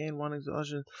 so we gain 1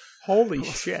 exhaustion. Holy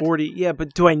shit. 40. Yeah,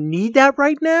 but do I need that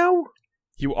right now?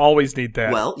 You always need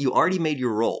that. Well, you already made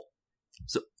your roll.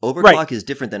 So overclock is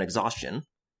different than exhaustion.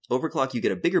 Overclock, you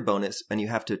get a bigger bonus, and you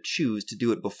have to choose to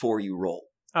do it before you roll.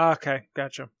 Okay,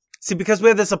 gotcha. See, because we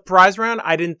have the surprise round,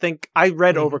 I didn't think... I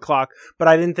read overclock, but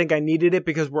I didn't think I needed it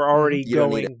because we're already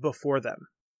going before them.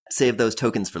 Save those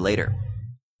tokens for later.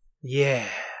 Yeah.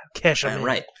 Cash them in.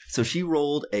 Right. So she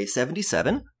rolled a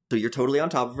 77, so you're totally on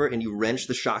top of her, and you wrench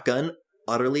the shotgun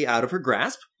utterly out of her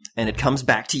grasp, and it comes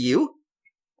back to you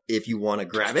if you want to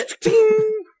grab it.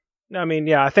 I mean,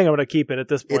 yeah, I think I'm going to keep it at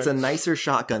this point. It's a nicer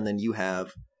shotgun than you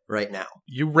have right now.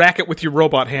 You rack it with your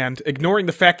robot hand, ignoring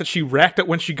the fact that she racked it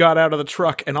when she got out of the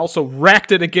truck and also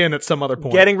racked it again at some other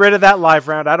point. Getting rid of that live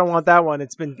round. I don't want that one.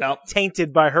 It's been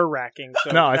tainted by her racking.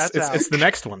 So no, it's the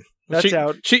next one. That's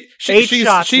out. She's 8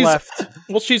 shots left.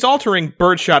 Well, she's altering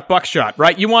birdshot, buckshot,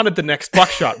 right? You wanted the next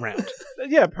buckshot round.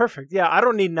 Yeah, perfect. Yeah, I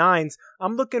don't need 9s.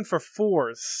 I'm looking for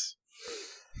 4s.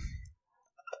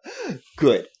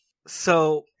 Good.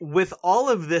 So, with all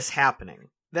of this happening,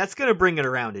 that's going to bring it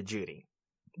around to Judy.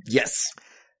 Yes.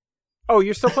 Oh,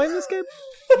 you're still playing this game?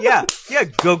 Yeah,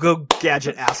 go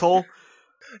gadget asshole.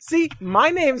 See, my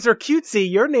names are cutesy,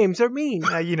 your names are mean.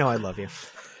 You know I love you.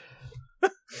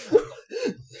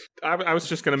 I was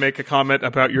just going to make a comment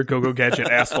about your go-go gadget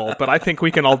asshole, but I think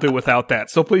we can all do without that,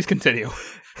 so please continue.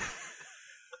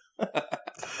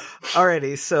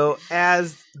 Alrighty, so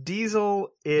as Diesel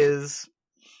is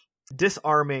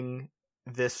disarming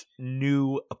this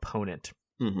new opponent,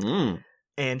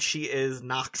 and she is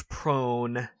knocked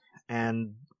prone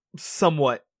and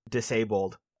somewhat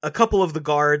disabled, a couple of the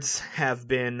guards have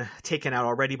been taken out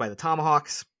already by the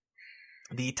tomahawks.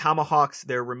 The tomahawks,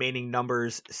 their remaining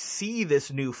numbers, see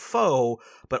this new foe,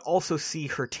 but also see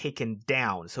her taken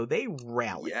down. So they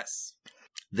rally. Yes,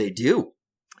 they do.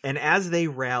 And as they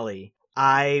rally,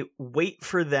 I wait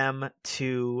for them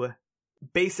to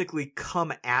basically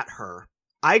come at her.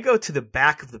 I go to the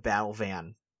back of the battle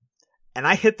van, and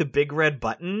I hit the big red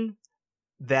button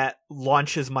that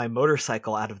launches my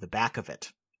motorcycle out of the back of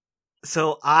it.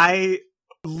 So I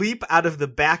leap out of the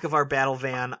back of our battle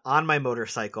van on my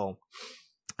motorcycle.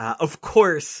 Of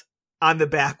course, on the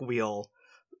back wheel,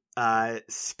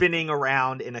 spinning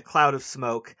around in a cloud of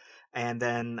smoke and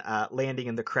then landing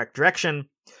in the correct direction,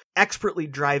 expertly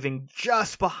driving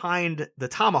just behind the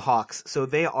tomahawks, so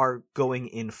they are going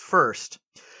in first.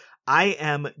 I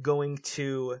am going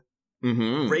to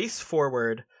race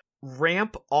forward,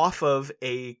 ramp off of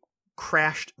a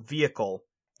crashed vehicle,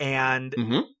 and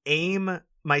aim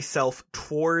myself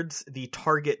towards the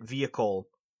target vehicle.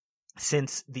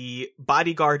 Since the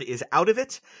bodyguard is out of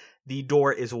it, the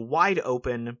door is wide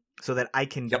open so that I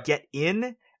can get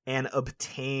in and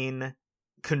obtain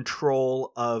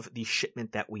control of the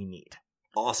shipment that we need.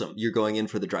 Awesome. You're going in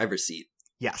for the driver's seat.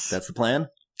 Yes. That's the plan?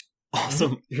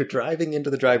 Awesome. You're driving into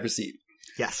the driver's seat.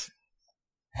 Yes.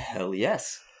 Hell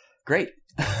yes. Great.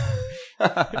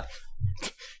 Right?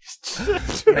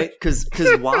 Because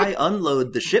why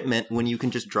unload the shipment when you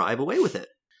can just drive away with it?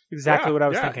 Exactly what I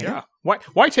was thinking. Yeah.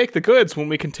 Why take the goods when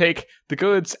we can take the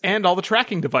goods and all the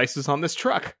tracking devices on this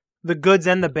truck? The goods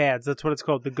and the bads. That's what it's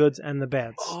called. The goods and the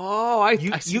bads. Oh,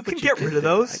 you can get rid of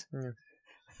those.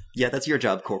 Yeah, that's your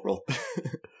job, Corporal.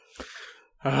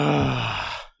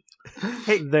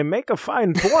 Hey, they make a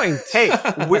fine point. Hey,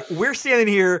 we're standing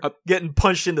here getting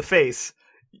punched in the face.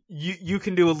 You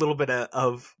can do a little bit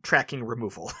of tracking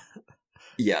removal.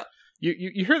 Yeah.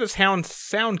 You hear this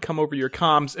sound come over your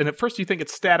comms, and at first you think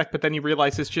it's static, but then you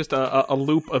realize it's just a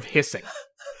loop of hissing.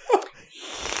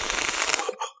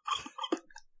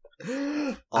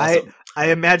 Awesome.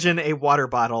 I imagine a water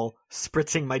bottle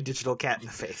spritzing my digital cat in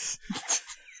the face.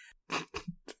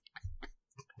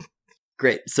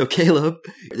 Great. So Caleb,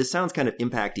 this sounds kind of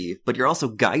impacty, but you're also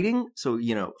guiding, so,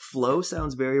 flow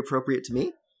sounds very appropriate to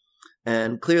me.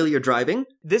 And clearly you're driving.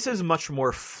 This is much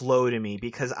more flow to me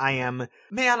because I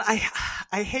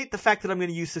hate the fact that I'm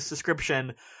going to use this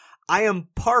description. I am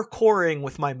parkouring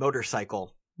with my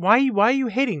motorcycle. Why are you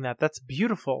hating that? That's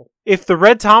beautiful. If the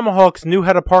Red Tomahawks knew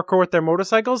how to parkour with their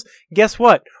motorcycles, guess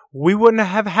what? We wouldn't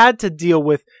have had to deal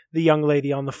with the young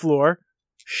lady on the floor.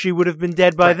 She would have been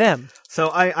dead by them. So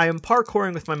I am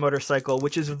parkouring with my motorcycle,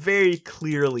 which is very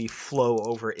clearly flow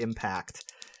over impact.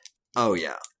 Oh,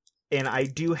 yeah. And I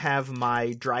do have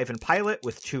my drive and pilot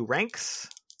with 2 ranks.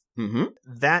 Mm-hmm.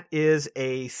 That is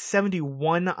a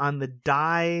 71 on the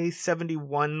die.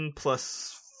 71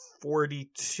 plus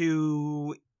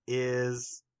 42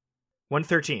 is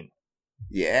 113.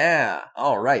 Yeah.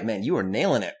 All right, man. You are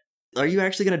nailing it. Are you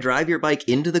actually going to drive your bike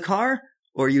into the car?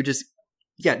 Or are you just,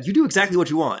 Yeah, you do exactly what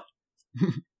you want.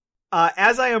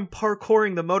 As I am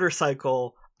parkouring the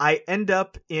motorcycle, I end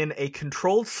up in a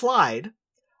controlled slide.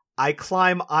 I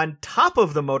climb on top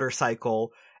of the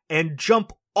motorcycle and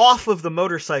jump off of the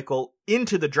motorcycle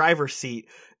into the driver's seat.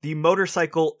 The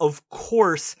motorcycle, of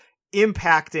course,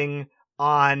 impacting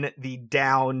on the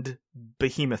downed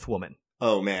behemoth woman.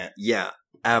 Oh man, yeah,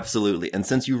 absolutely. And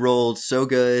since you rolled so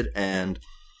good and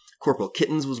Corporal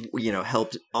Kittens was,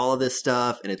 helped all of this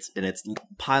stuff and it's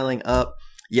piling up,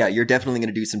 yeah, you're definitely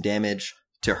going to do some damage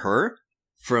to her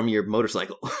from your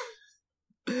motorcycle.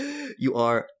 You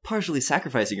are partially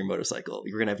sacrificing your motorcycle.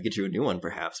 You're going to have to get you a new one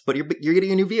perhaps, but you're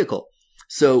getting a new vehicle.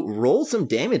 So roll some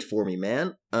damage for me,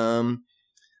 man. I'm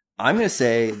going to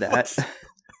say that...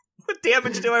 What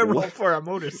damage do I roll for a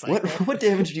motorcycle? What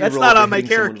damage do you That's roll? not for on my hitting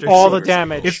character. someone with All the yours?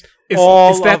 damage.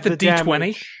 Is that the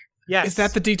D20? Yes. Is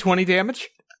that the D20 damage?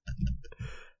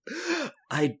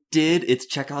 I did. It's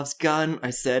Chekhov's gun. I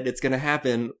said it's going to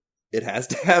happen. It has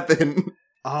to happen.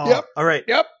 Oh, Yep. All right.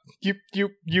 Yep.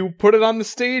 You put it on the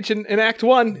stage in Act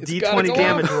 1. It's gotta D20 go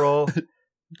damage on. roll.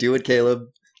 Do it, Caleb.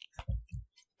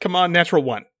 Come on, natural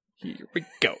 1. Here we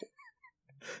go.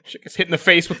 She gets hit in the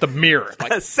face with the mirror.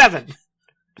 Like, 7.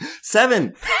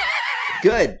 7.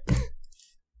 Good.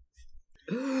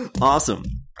 Awesome.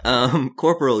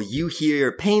 Corporal, you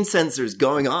hear pain sensors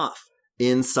going off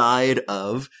inside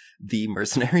of the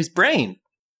mercenary's brain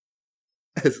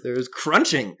as there's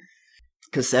crunching.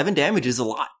 Because 7 damage is a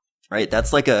lot, right?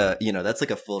 That's like a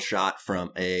full shot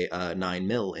from a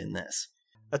 9mm in this.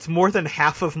 That's more than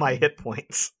half of my hit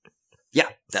points. Yeah,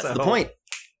 that's the point.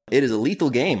 It is a lethal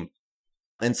game.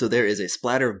 And so there is a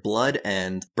splatter of blood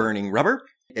and burning rubber.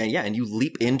 And you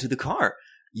leap into the car.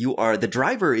 The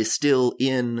driver is still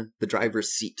in the driver's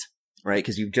seat, right?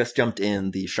 Because you've just jumped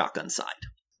in the shotgun side.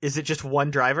 Is it just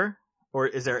one driver? Or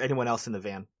is there anyone else in the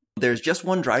van? There's just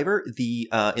one driver.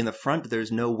 In the front, there's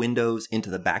no windows into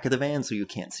the back of the van, so you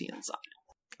can't see inside.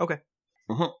 Okay.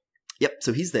 Yep,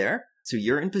 so he's there. So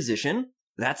you're in position.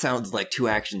 That sounds like 2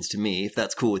 actions to me, if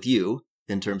that's cool with you,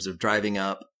 in terms of driving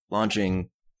up, launching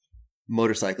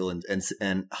motorcycle,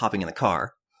 and hopping in the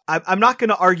car. I'm not going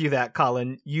to argue that,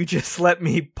 Colin. You just let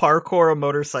me parkour a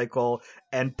motorcycle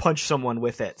and punch someone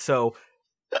with it. So,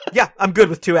 yeah, I'm good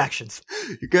with 2 actions.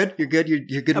 You're good? You're good?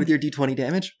 You're good with your D20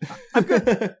 damage? I'm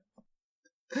good.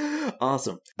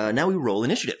 Awesome. Now we roll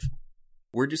initiative.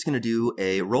 We're just going to do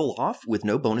a roll off with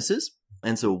no bonuses.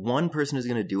 And so one person is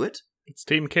going to do it. it's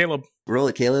Team Caleb. Roll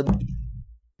it, Caleb.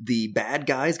 The bad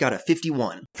guy's got a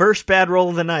 51. First bad roll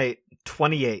of the night,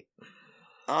 28.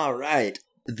 All right.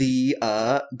 The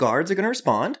guards are going to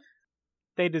respond.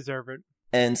 They deserve it.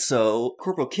 And so,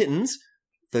 Corporal Kittens,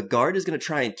 the guard is going to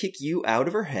try and kick you out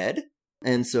of her head.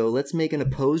 And so let's make an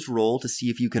opposed roll to see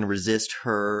if you can resist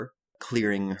her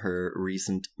clearing her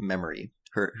recent memory,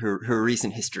 her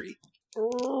recent history. Here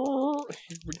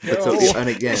we But go. so, and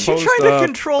again, Is she trying to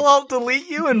Control-Alt-Delete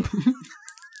you and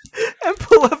and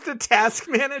pull up the task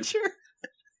manager?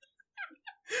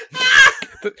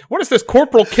 What is this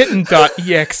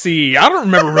corporalkitten.exe? I don't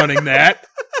remember running that.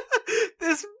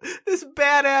 This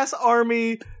badass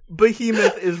army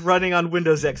behemoth is running on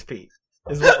Windows XP,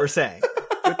 is what we're saying.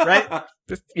 Right?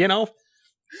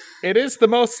 It is the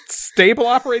most stable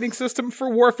operating system for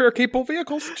warfare-capable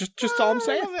vehicles. Just all I'm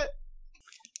saying.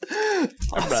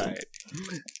 All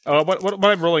right. What am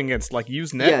I rolling against? Like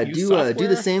Usenet? yeah, use do software?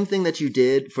 the same thing that you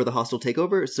did for the hostile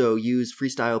takeover. So use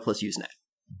freestyle plus Usenet.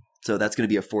 So that's going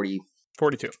to be a 40.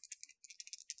 42.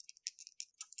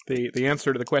 The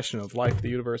answer to the question of life, the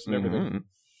universe, and everything. Mhm.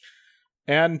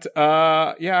 And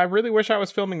I really wish I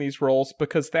was filming these rolls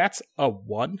because that's a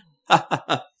 1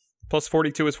 plus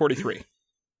 42 is 43.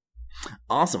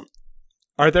 Awesome.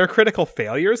 Are there critical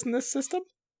failures in this system?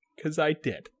 Because I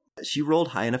did. She rolled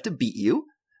high enough to beat you,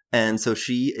 and so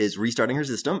she is restarting her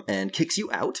system and kicks you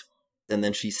out, and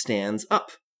then she stands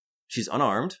up. She's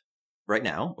unarmed right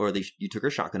now, or you took her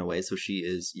shotgun away, so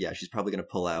she's probably going to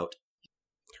pull out.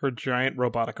 Her giant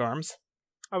robotic arms.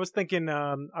 I was thinking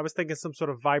some sort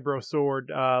of vibro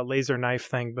sword, laser knife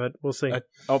thing, but we'll see.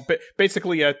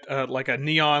 Basically like a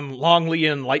neon long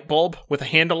Leon light bulb with a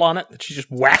handle on it that she just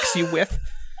whacks you with.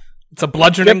 It's a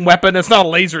bludgeoning weapon. It's not a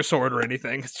laser sword or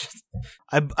anything. It's just...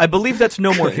 I believe that's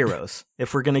No More Heroes,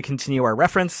 if we're going to continue our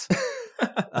reference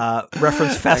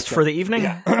fest for the evening.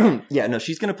 Yeah, no,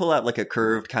 she's going to pull out like a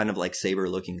curved kind of like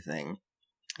saber-looking thing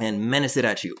and menace it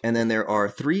at you. And then there are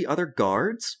 3 other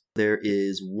guards. There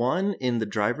is one in the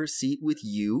driver's seat with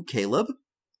you, Caleb.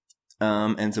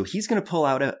 And so he's going to pull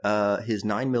out his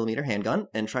 9mm handgun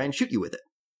and try and shoot you with it.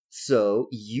 So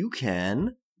you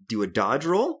can do a dodge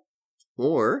roll,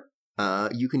 or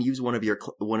you can use one of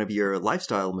your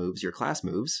lifestyle moves, your class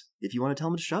moves, if you want to tell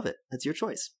him to shove it. That's your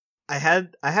choice. I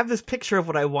have this picture of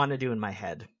what I want to do in my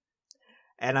head,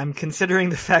 and I'm considering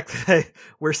the fact that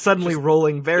we're suddenly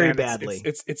rolling very badly.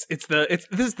 This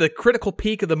is the critical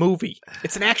peak of the movie.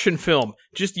 It's an action film.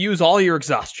 Just use all your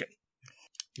exhaustion.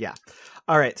 Yeah.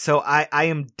 All right. So I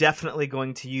am definitely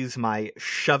going to use my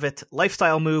shove it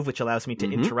lifestyle move, which allows me to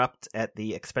interrupt at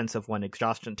the expense of 1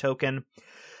 exhaustion token.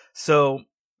 So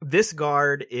this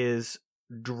guard is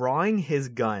drawing his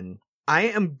gun. I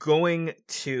am going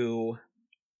to...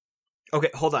 Okay,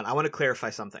 hold on. I want to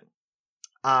clarify something.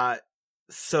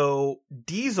 So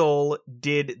Diesel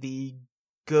did the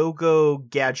go-go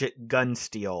gadget gun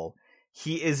steal.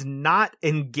 He is not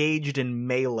engaged in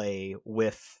melee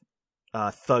with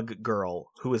Thug Girl,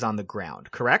 who is on the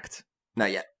ground, correct?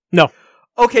 Not yet. No.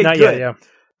 Okay, Not good. Yet,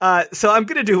 yeah. So I'm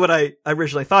going to do what I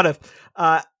originally thought of.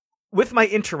 With my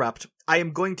interrupt, I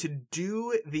am going to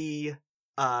do the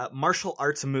martial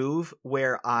arts move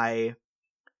where I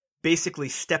basically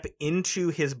step into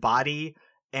his body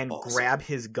and grab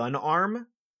his gun arm,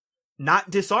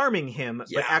 not disarming him,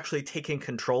 but actually taking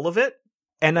control of it.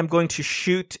 And I'm going to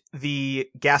shoot the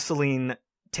gasoline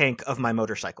tank of my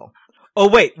motorcycle. Oh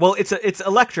wait, well it's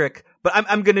electric, but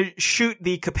I'm going to shoot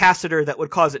the capacitor that would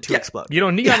cause it to explode. You know,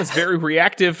 Neon is very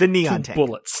reactive The Neon to tank.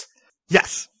 bullets.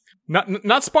 Yes.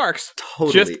 Not sparks,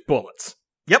 Totally. just bullets.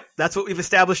 Yep, that's what we've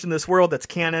established in this world. That's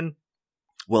canon.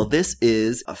 Well, this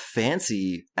is a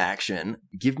fancy action.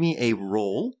 Give me a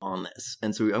roll on this.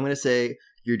 And so I'm going to say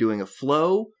you're doing a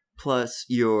flow plus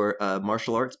your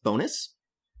martial arts bonus.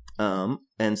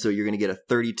 And so you're going to get a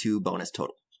 32 bonus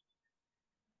total.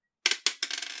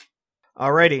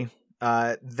 Alrighty.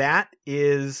 That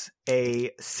is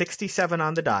a 67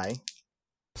 on the die,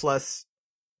 plus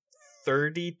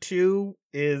 32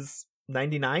 is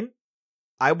 99.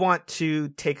 I want to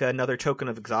take another token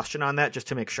of exhaustion on that just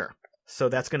to make sure. So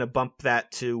that's going to bump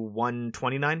that to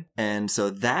 129. And so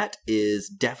that is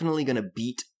definitely going to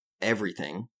beat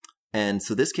everything. And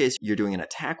so this case, you're doing an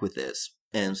attack with this.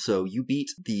 And so you beat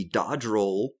the dodge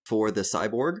roll for the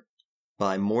cyborg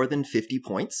by more than 50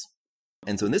 points.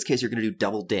 And so in this case, you're going to do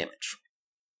double damage.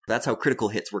 That's how critical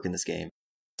hits work in this game.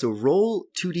 So roll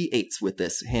 2d8s with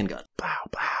this handgun. Bow,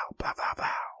 bow, bow, bow,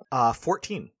 bow.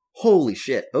 14. Holy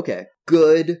shit. Okay.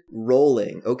 Good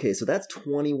rolling. Okay, so that's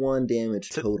 21 damage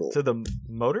total. To the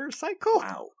motorcycle?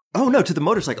 Wow. Oh, no, to the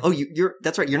motorcycle. Oh, you're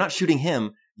that's right. You're not shooting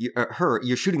him, her.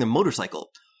 You're shooting the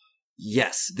motorcycle.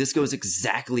 Yes, this goes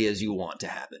exactly as you want to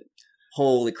happen.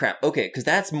 Holy crap. Okay,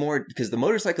 because the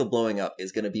motorcycle blowing up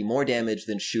is going to be more damage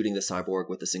than shooting the cyborg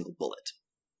with a single bullet.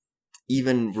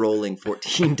 Even rolling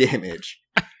 14 damage.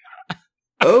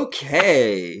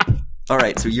 Okay. All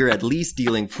right, so you're at least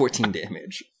dealing 14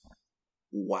 damage.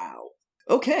 Wow.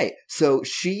 Okay, so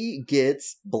she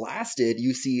gets blasted.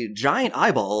 You see giant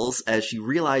eyeballs as she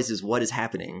realizes what is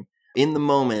happening. In the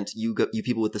moment, you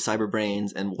people with the cyber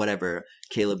brains and whatever,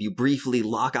 Caleb, you briefly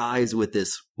lock eyes with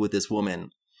this woman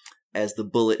as the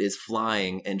bullet is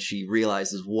flying and she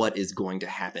realizes what is going to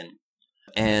happen.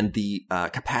 And the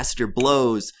capacitor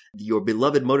blows. Your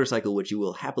beloved motorcycle, which you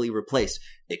will happily replace,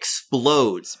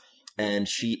 explodes. And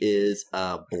she is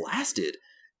blasted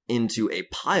into a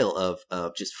pile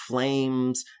of just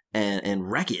flames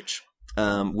and wreckage,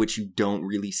 which you don't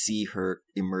really see her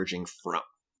emerging from.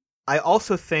 I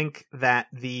also think that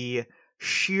the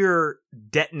sheer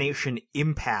detonation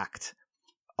impact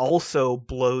also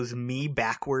blows me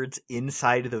backwards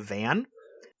inside the van.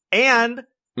 And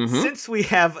since we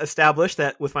have established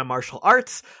that with my martial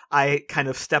arts, I kind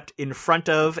of stepped in front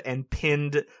of and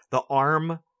pinned the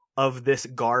arm of this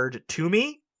guard to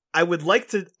me, I would like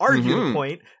to argue the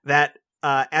point that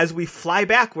as we fly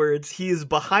backwards, he is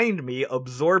behind me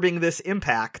absorbing this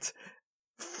impact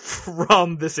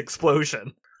from this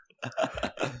explosion.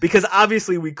 Because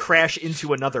obviously we crash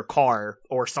into another car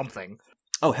or something.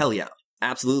 Oh, hell yeah.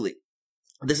 Absolutely.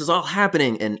 This is all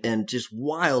happening and just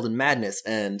wild and madness.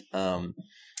 And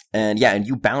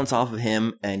you bounce off of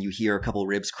him and you hear a couple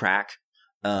ribs crack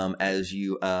as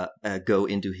you go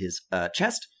into his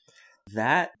chest.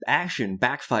 That action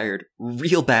backfired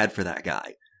real bad for that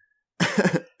guy.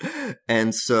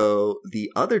 And so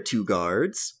the other two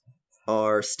guards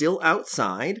are still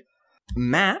outside.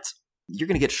 Matt, you're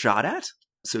going to get shot at.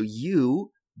 So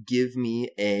you give me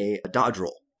a dodge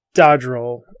roll. Dodge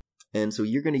roll. And so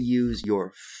you're going to use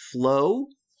your flow.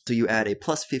 So you add a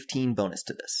plus 15 bonus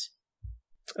to this.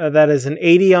 That is an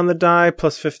 80 on the die,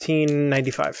 plus 15,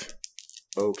 95.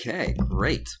 Okay,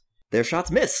 great. Their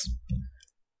shots miss.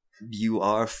 You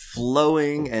are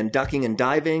flowing and ducking and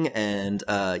diving, and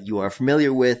you are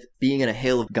familiar with being in a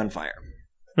hail of gunfire.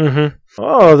 Mm-hmm.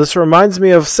 Oh, this reminds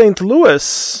me of St.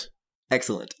 Louis.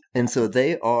 Excellent. And so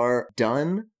they are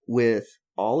done with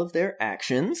all of their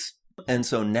actions. And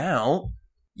so now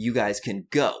you guys can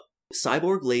go.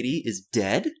 Cyborg Lady is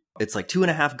dead. It's like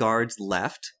 2.5 guards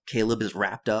left. Caleb is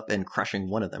wrapped up and crushing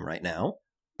one of them right now.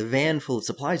 The van full of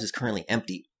supplies is currently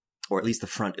empty, or at least the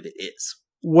front of it is.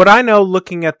 What I know,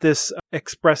 looking at this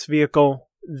express vehicle,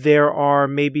 there are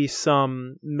maybe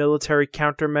some military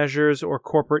countermeasures or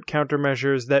corporate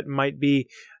countermeasures that might be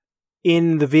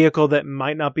in the vehicle that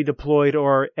might not be deployed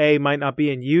or might not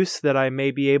be in use that I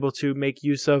may be able to make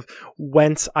use of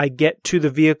once I get to the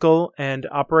vehicle and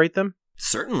operate them.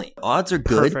 Certainly. Odds are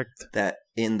good Perfect. that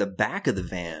in the back of the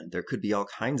van, there could be all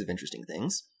kinds of interesting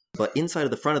things. But inside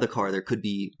of the front of the car, there could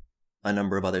be a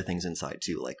number of other things inside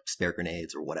too, like spare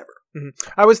grenades or whatever. Mm-hmm.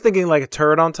 I was thinking like a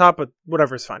turret on top, but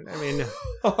whatever's fine. I mean,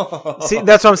 see,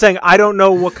 that's what I'm saying. I don't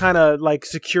know what kind of like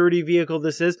security vehicle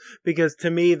this is, because to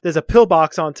me, there's a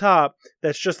pillbox on top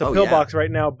that's just a pillbox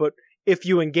right now, but if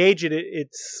you engage it, it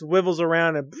swivels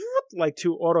around and like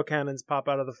 2 autocannons pop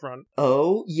out of the front.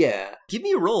 Oh, yeah. Give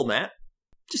me a roll, Matt.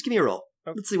 Just give me a roll.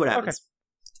 Okay. Let's see what happens.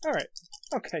 Okay. All right.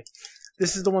 Okay.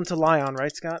 This is the one to lie on,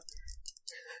 right, Scott?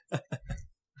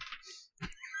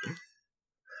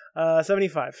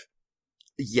 75.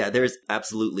 Yeah, there's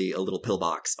absolutely a little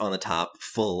pillbox on the top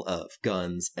full of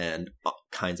guns and all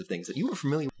kinds of things that you were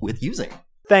familiar with using.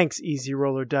 Thanks, Easy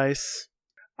Roller Dice.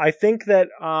 I think that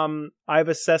I've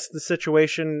assessed the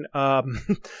situation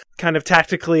kind of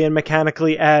tactically and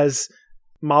mechanically as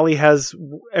Molly has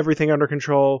everything under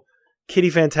control. Kitty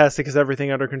Fantastic has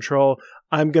everything under control.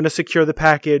 I'm going to secure the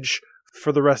package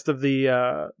for the rest of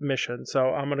the mission. So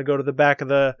I'm going to go to the back of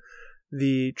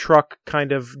the truck,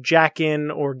 kind of jack in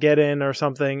or get in or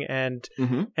something, and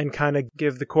kind of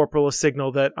give the corporal a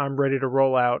signal that I'm ready to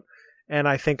roll out. And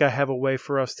I think I have a way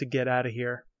for us to get out of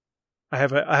here. I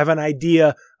have an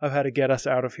idea of how to get us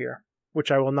out of here,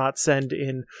 which I will not send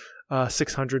in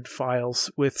 600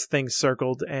 files with things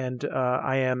circled and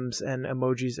IMs and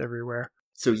emojis everywhere.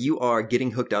 So you are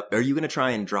getting hooked up. Are you going to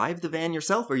try and drive the van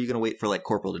yourself, or are you going to wait for like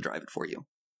Corporal to drive it for you?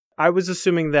 I was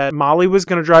assuming that Molly was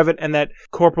going to drive it and that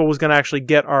Corporal was going to actually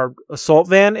get our assault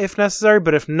van if necessary.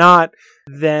 But if not,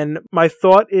 then my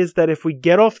thought is that if we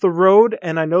get off the road,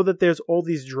 and I know that there's all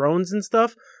these drones and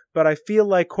stuff, but I feel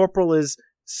like Corporal is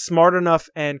smart enough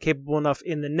and capable enough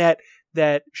in the net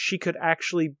that she could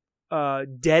actually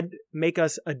make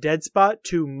us a dead spot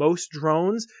to most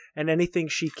drones, and anything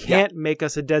she can't make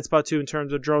us a dead spot to in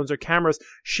terms of drones or cameras,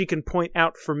 she can point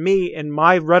out for me and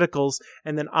my reticles,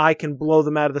 and then I can blow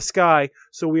them out of the sky.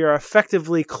 So we are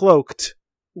effectively cloaked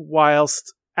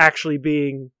whilst actually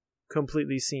being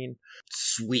completely seen.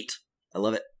 Sweet. I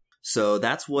love it. So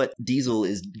that's what Diesel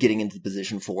is getting into the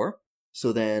position for.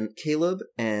 So then Caleb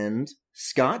and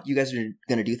Scott, you guys are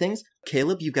going to do things.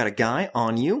 Caleb, you've got a guy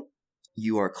on you.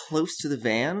 You are close to the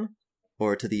van,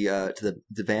 or to the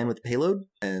van with the payload.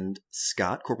 And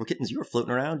Scott, Corporal Kittens, you are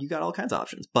floating around. You got all kinds of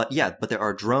options. But there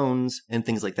are drones and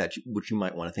things like that, which you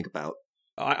might want to think about.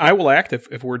 I will act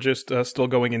if we're just still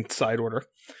going in side order.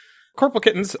 Corporal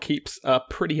Kittens keeps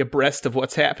pretty abreast of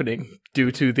what's happening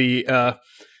due to the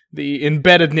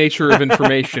embedded nature of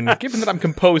information. Given that I'm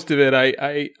composed of it,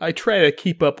 I try to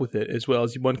keep up with it as well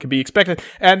as one can be expected.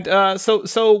 And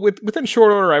so within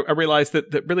short order, I realized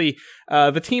that really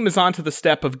the team is onto the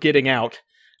step of getting out.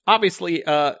 Obviously,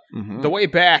 the way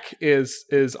back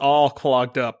is all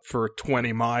clogged up for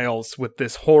 20 miles with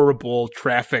this horrible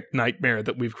traffic nightmare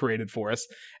that we've created for us.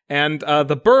 And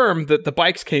the berm that the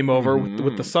bikes came over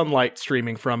with the sunlight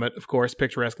streaming from it, of course,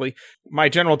 picturesquely. My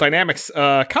General Dynamics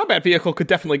combat vehicle could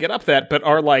definitely get up that, but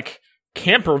our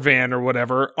camper van or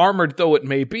whatever, armored though it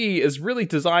may be, is really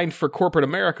designed for corporate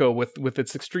America with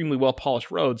its extremely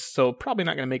well-polished roads, so probably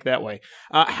not going to make that way.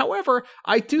 However,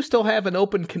 I do still have an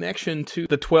open connection to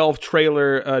the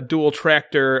 12-trailer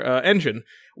dual-tractor engine,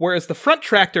 whereas the front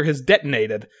tractor has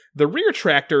detonated. The rear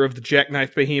tractor of the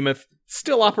Jackknife Behemoth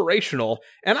still operational,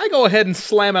 and I go ahead and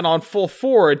slam it on full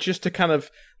forward just to kind of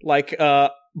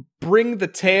bring the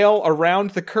tail around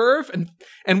the curve,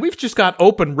 and we've just got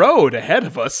open road ahead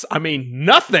of us. I mean,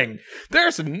 nothing.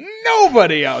 There's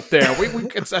nobody out there.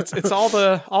 It's all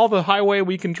the highway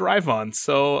we can drive on.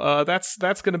 So that's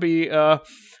going to be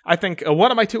I think one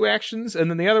of my 2 actions,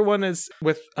 and then the other one is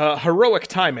with heroic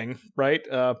timing, right?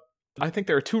 I think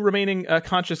there are 2 remaining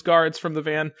conscious guards from the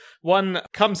van. One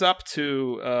comes up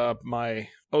to my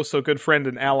oh-so-good friend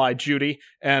and ally, Judy,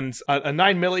 and a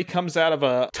 9mm comes out of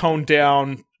a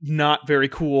toned-down, not very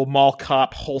cool mall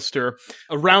cop holster.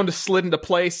 A round is slid into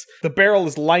place. The barrel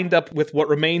is lined up with what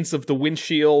remains of the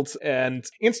windshield, and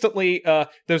instantly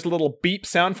there's a little beep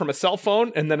sound from a cell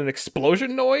phone, and then an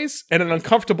explosion noise, and an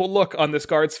uncomfortable look on this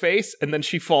guard's face, and then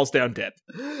she falls down dead.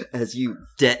 As you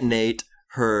detonate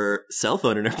her cell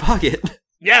phone in her pocket.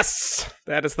 Yes!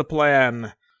 That is the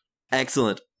plan.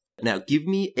 Excellent. Now, give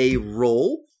me a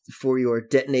roll for your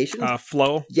detonation.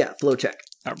 Flow? Yeah, flow check.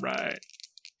 All right.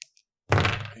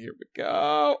 Here we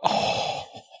go. Oh,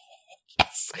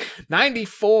 yes.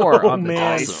 94 on the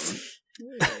dice.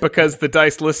 Awesome. Because the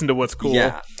dice listen to what's cool.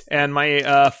 Yeah. And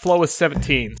my flow is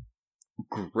 17.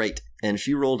 Great. And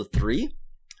she rolled a 3.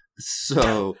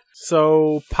 So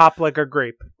pop like a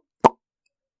grape.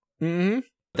 Mm-hmm.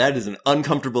 that is an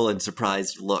uncomfortable and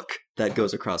surprised look that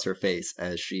goes across her face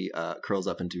as she curls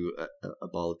up into a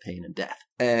ball of pain and death.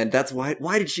 And that's why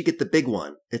did she get the big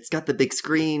one? It's got the big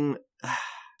screen.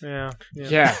 Yeah.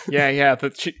 She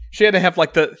had to have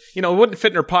like it wouldn't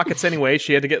fit in her pockets anyway.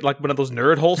 She had to get like one of those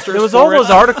nerd holsters. There was all those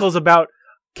articles about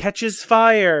catches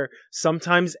fire,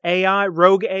 sometimes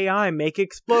rogue AI make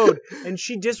explode, and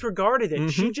she disregarded it. Mm-hmm.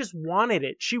 She just wanted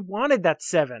it. She wanted that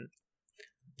 7.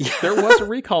 Yeah. There was a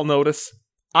recall notice.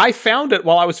 I found it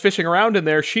while I was fishing around in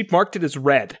there. She'd marked it as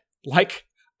red. Like,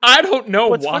 I don't know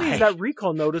What's why. What's funny is that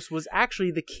recall notice was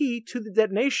actually the key to the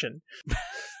detonation.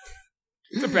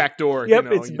 It's a back door. Yep,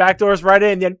 it's back doors right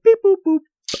in, then beep, boop, boop.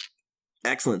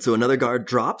 Excellent. So another guard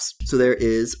drops. So there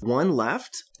is one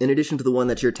left, in addition to the one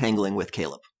that you're tangling with,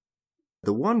 Caleb.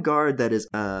 The one guard that is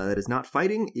not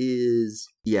fighting is...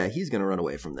 Yeah, he's going to run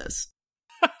away from this.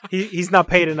 He's not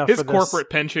paid enough for this. His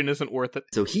corporate pension isn't worth it.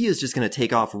 So he is just going to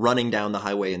take off running down the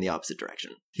highway in the opposite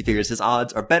direction. He figures his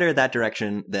odds are better that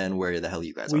direction than where the hell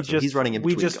you guys are. So he's running in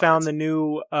between We just guards. found the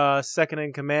new second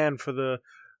in command for the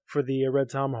Red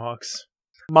Tomahawks.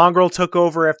 Mongrel took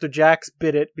over after Jax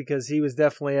bit it because he was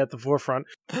definitely at the forefront.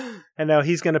 And now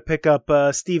he's going to pick up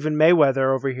Stephen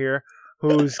Mayweather over here,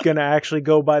 who's going to actually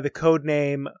go by the code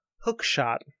name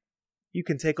Hookshot. You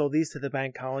can take all these to the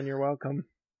bank, Colin. You're welcome.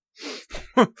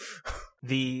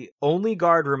 The only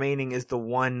guard remaining is the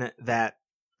one that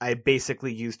I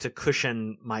basically used to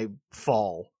cushion my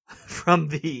fall from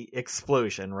the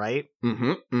explosion, right?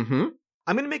 Mm-hmm, mm-hmm.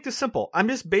 I'm going to make this simple. I'm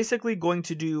just basically going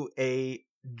to do a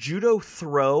judo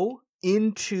throw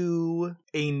into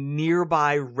a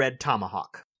nearby red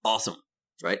tomahawk. Awesome,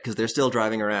 right? Because they're still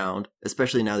driving around,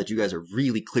 especially now that you guys are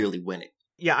really clearly winning.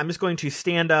 Yeah, I'm just going to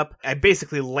stand up. I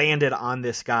basically landed on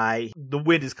this guy. The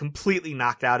wind is completely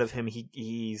knocked out of him.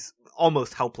 He's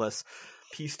almost helpless.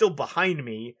 He's still behind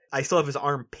me. I still have his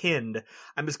arm pinned.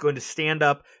 I'm just going to stand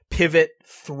up, pivot,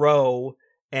 throw,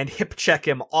 and hip check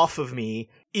him off of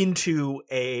me into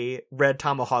a red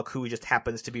tomahawk who just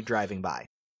happens to be driving by.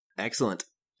 Excellent.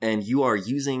 And you are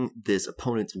using this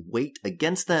opponent's weight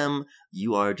against them.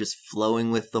 You are just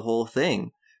flowing with the whole thing.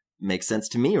 Makes sense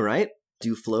to me, right?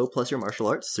 Do flow plus your martial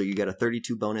arts, so you get a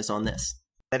 32 bonus on this.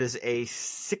 That is a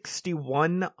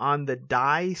 61 on the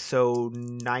die, so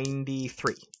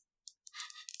 93.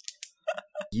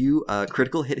 You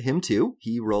critical hit him too.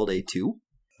 He rolled a 2.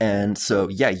 And so,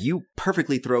 yeah, you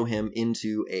perfectly throw him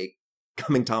into a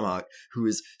coming tomahawk who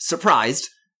is surprised,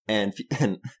 and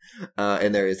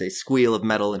there is a squeal of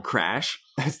metal and crash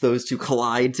as those two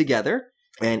collide together.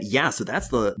 And yeah, so that's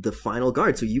the final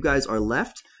guard. So you guys are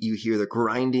left. You hear the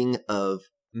grinding of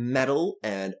metal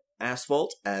and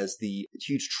asphalt as the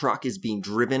huge truck is being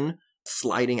driven,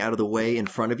 sliding out of the way in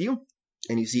front of you.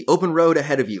 And you see open road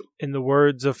ahead of you. In the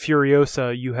words of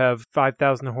Furiosa, you have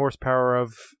 5,000 horsepower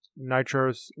of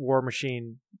Nitro's war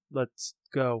machine. Let's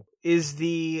go. Is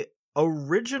the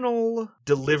original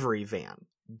delivery van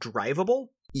drivable?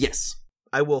 Yes.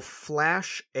 I will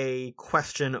flash a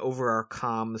question over our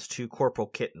comms to Corporal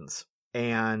Kittens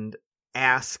and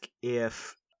ask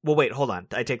if... Well, wait, hold on.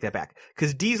 I take that back.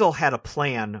 Because Diesel had a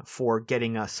plan for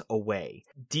getting us away.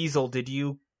 Diesel, did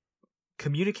you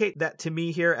communicate that to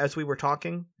me here as we were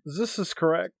talking? This is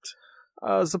correct.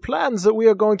 The plans that we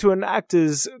are going to enact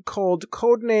is called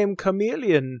Codename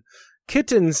Chameleon.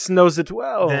 Kittens knows it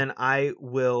well. Then I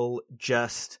will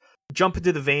just jump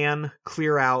into the van,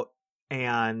 clear out,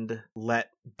 and let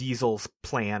Diesel's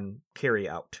plan carry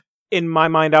out. In my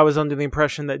mind, I was under the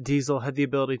impression that Diesel had the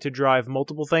ability to drive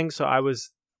multiple things, so I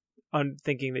was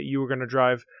thinking that you were going to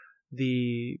drive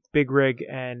the big rig,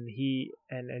 and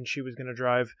she was going to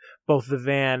drive both the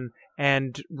van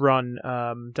and run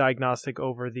diagnostic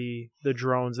over the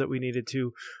drones that we needed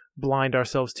to blind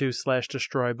ourselves to /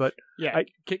 destroy. But yeah,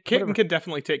 Kitten can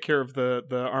definitely take care of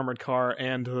the armored car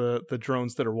and the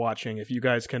drones that are watching. If you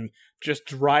guys can just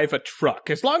drive a truck,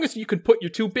 as long as you can put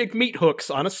your 2 big meat hooks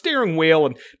on a steering wheel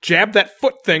and jab that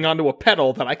foot thing onto a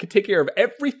pedal, then I can take care of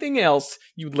everything else,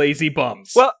 you lazy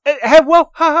bums. Well,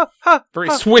 Very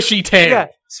swishy tail. Yeah,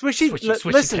 swishy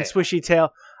listen, tail. Swishy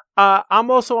tail. I'm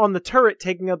also on the turret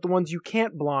taking out the ones you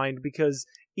can't blind because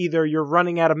either you're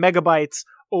running out of megabytes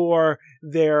or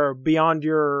they're beyond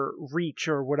your reach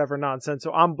or whatever nonsense.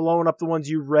 So I'm blowing up the ones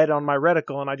you read on my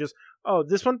reticle, and I just,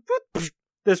 this one,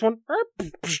 this one,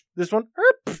 this one.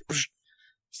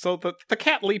 So the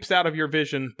cat leaps out of your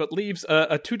vision, but leaves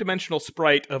a 2-dimensional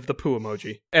sprite of the poo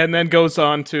emoji, and then goes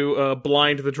on to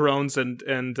blind the drones and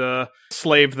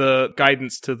slave the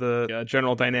guidance to the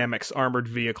General Dynamics armored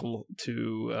vehicle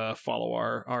to follow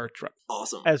our truck.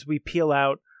 Awesome. As we peel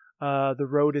out, the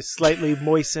road is slightly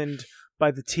moistened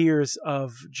by the tears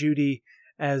of Judy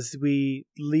as we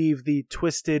leave the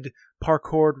twisted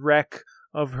parkoured wreck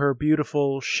of her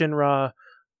beautiful Shinra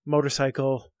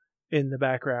motorcycle in the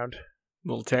background.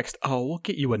 Little text, we'll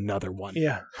get you another one.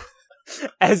 Yeah.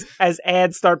 As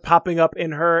ads start popping up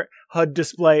in her HUD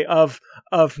display of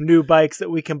new bikes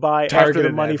that we can buy after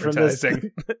the money from this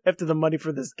after the money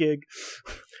for this gig.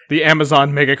 The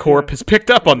Amazon Megacorp has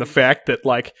picked up on the fact that,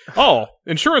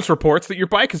 insurance reports that your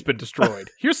bike has been destroyed.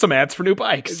 Here's some ads for new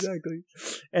bikes. Exactly.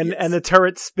 And the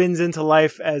turret spins into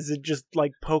life as it just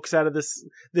pokes out of this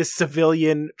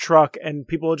civilian truck, and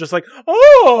people are just like,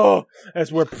 oh,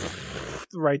 as we're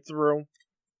right through.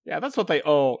 Yeah, that's what they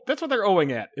owe. That's what they're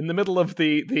owing at in the middle of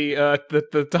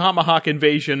the Tomahawk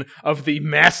invasion of the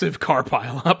massive car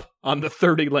pileup on the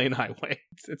 30-lane highway.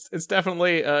 It's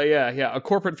definitely a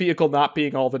corporate vehicle not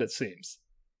being all that it seems.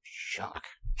 Shock.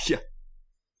 Yeah.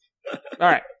 All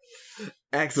right.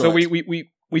 Excellent. So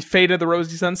we fade into the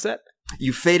rosy sunset.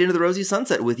 You fade into the rosy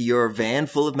sunset with your van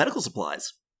full of medical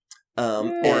supplies.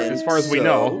 Or as far as we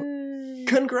know.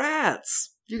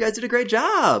 Congrats! You guys did a great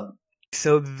job.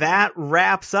 So that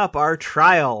wraps up our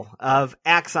trial of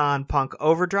Axon Punk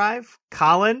Overdrive.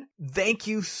 Colin, thank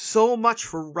you so much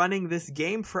for running this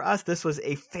game for us. This was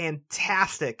a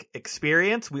fantastic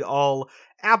experience. We all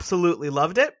absolutely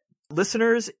loved it.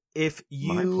 Listeners, if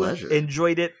you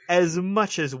enjoyed it as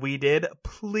much as we did,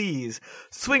 please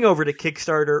swing over to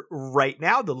Kickstarter right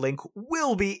now. The link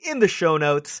will be in the show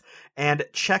notes, and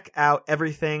check out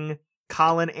everything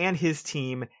Colin and his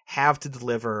team have to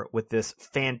deliver with this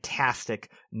fantastic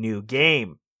new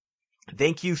game.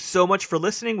 Thank you so much for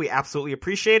listening. We absolutely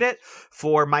appreciate it.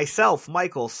 For myself,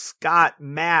 Michael, Scott,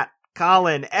 Matt,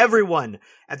 Colin, everyone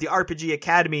at the RPG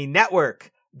Academy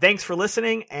Network, thanks for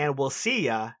listening, and we'll see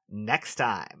ya next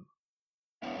time.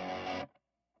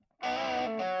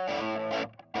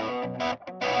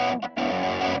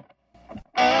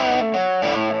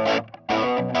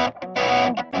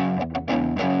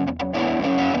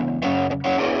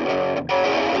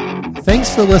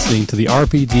 Thanks for listening to the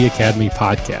RPG Academy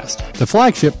podcast, the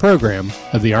flagship program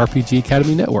of the RPG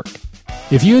Academy Network.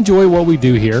 If you enjoy what we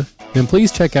do here, then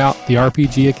please check out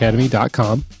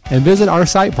therpgacademy.com and visit our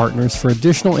site partners for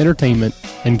additional entertainment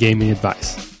and gaming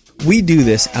advice. We do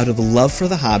this out of love for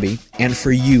the hobby and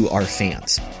for you, our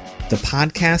fans. The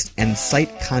podcast and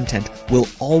site content will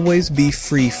always be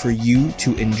free for you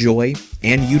to enjoy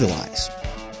and utilize.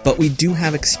 But we do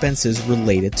have expenses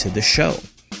related to the show.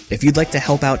 If you'd like to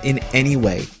help out in any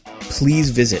way, please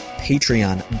visit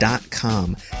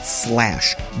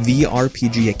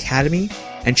patreon.com/therpgacademy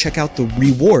and check out the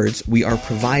rewards we are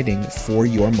providing for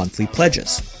your monthly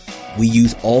pledges. We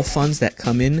use all funds that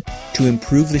come in to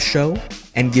improve the show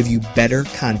and give you better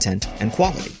content and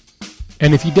quality.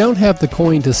 And if you don't have the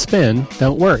coin to spend,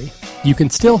 don't worry. You can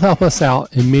still help us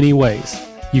out in many ways.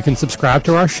 You can subscribe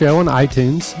to our show on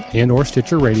iTunes and or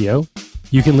Stitcher Radio.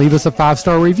 You can leave us a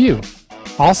 5-star review.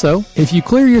 Also, if you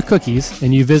clear your cookies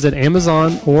and you visit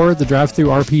Amazon or the Drive-Thru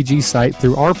RPG site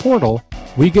through our portal,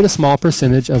 we get a small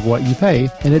percentage of what you pay,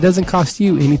 and it doesn't cost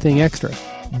you anything extra.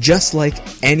 Just like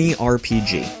any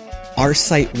RPG, our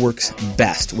site works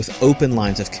best with open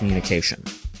lines of communication.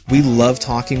 We love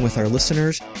talking with our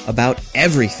listeners about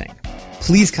everything.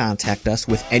 Please contact us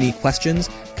with any questions,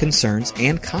 concerns,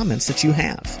 and comments that you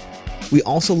have. We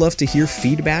also love to hear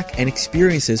feedback and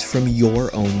experiences from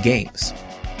your own games.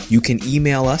 You can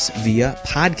email us via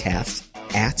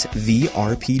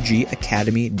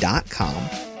podcast@therpgacademy.com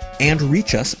and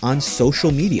reach us on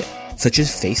social media, such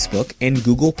as Facebook and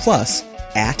Google+,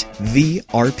 at The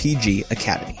RPG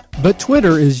Academy. But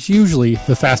Twitter is usually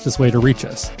the fastest way to reach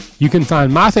us. You can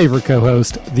find my favorite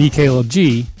co-host, The Caleb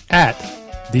G, at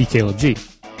The Caleb G.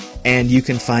 And you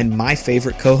can find my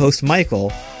favorite co-host,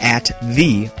 Michael, at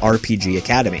the RPG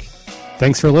Academy.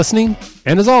 Thanks for listening,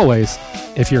 and as always,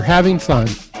 if you're having fun,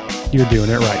 you're doing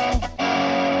it right.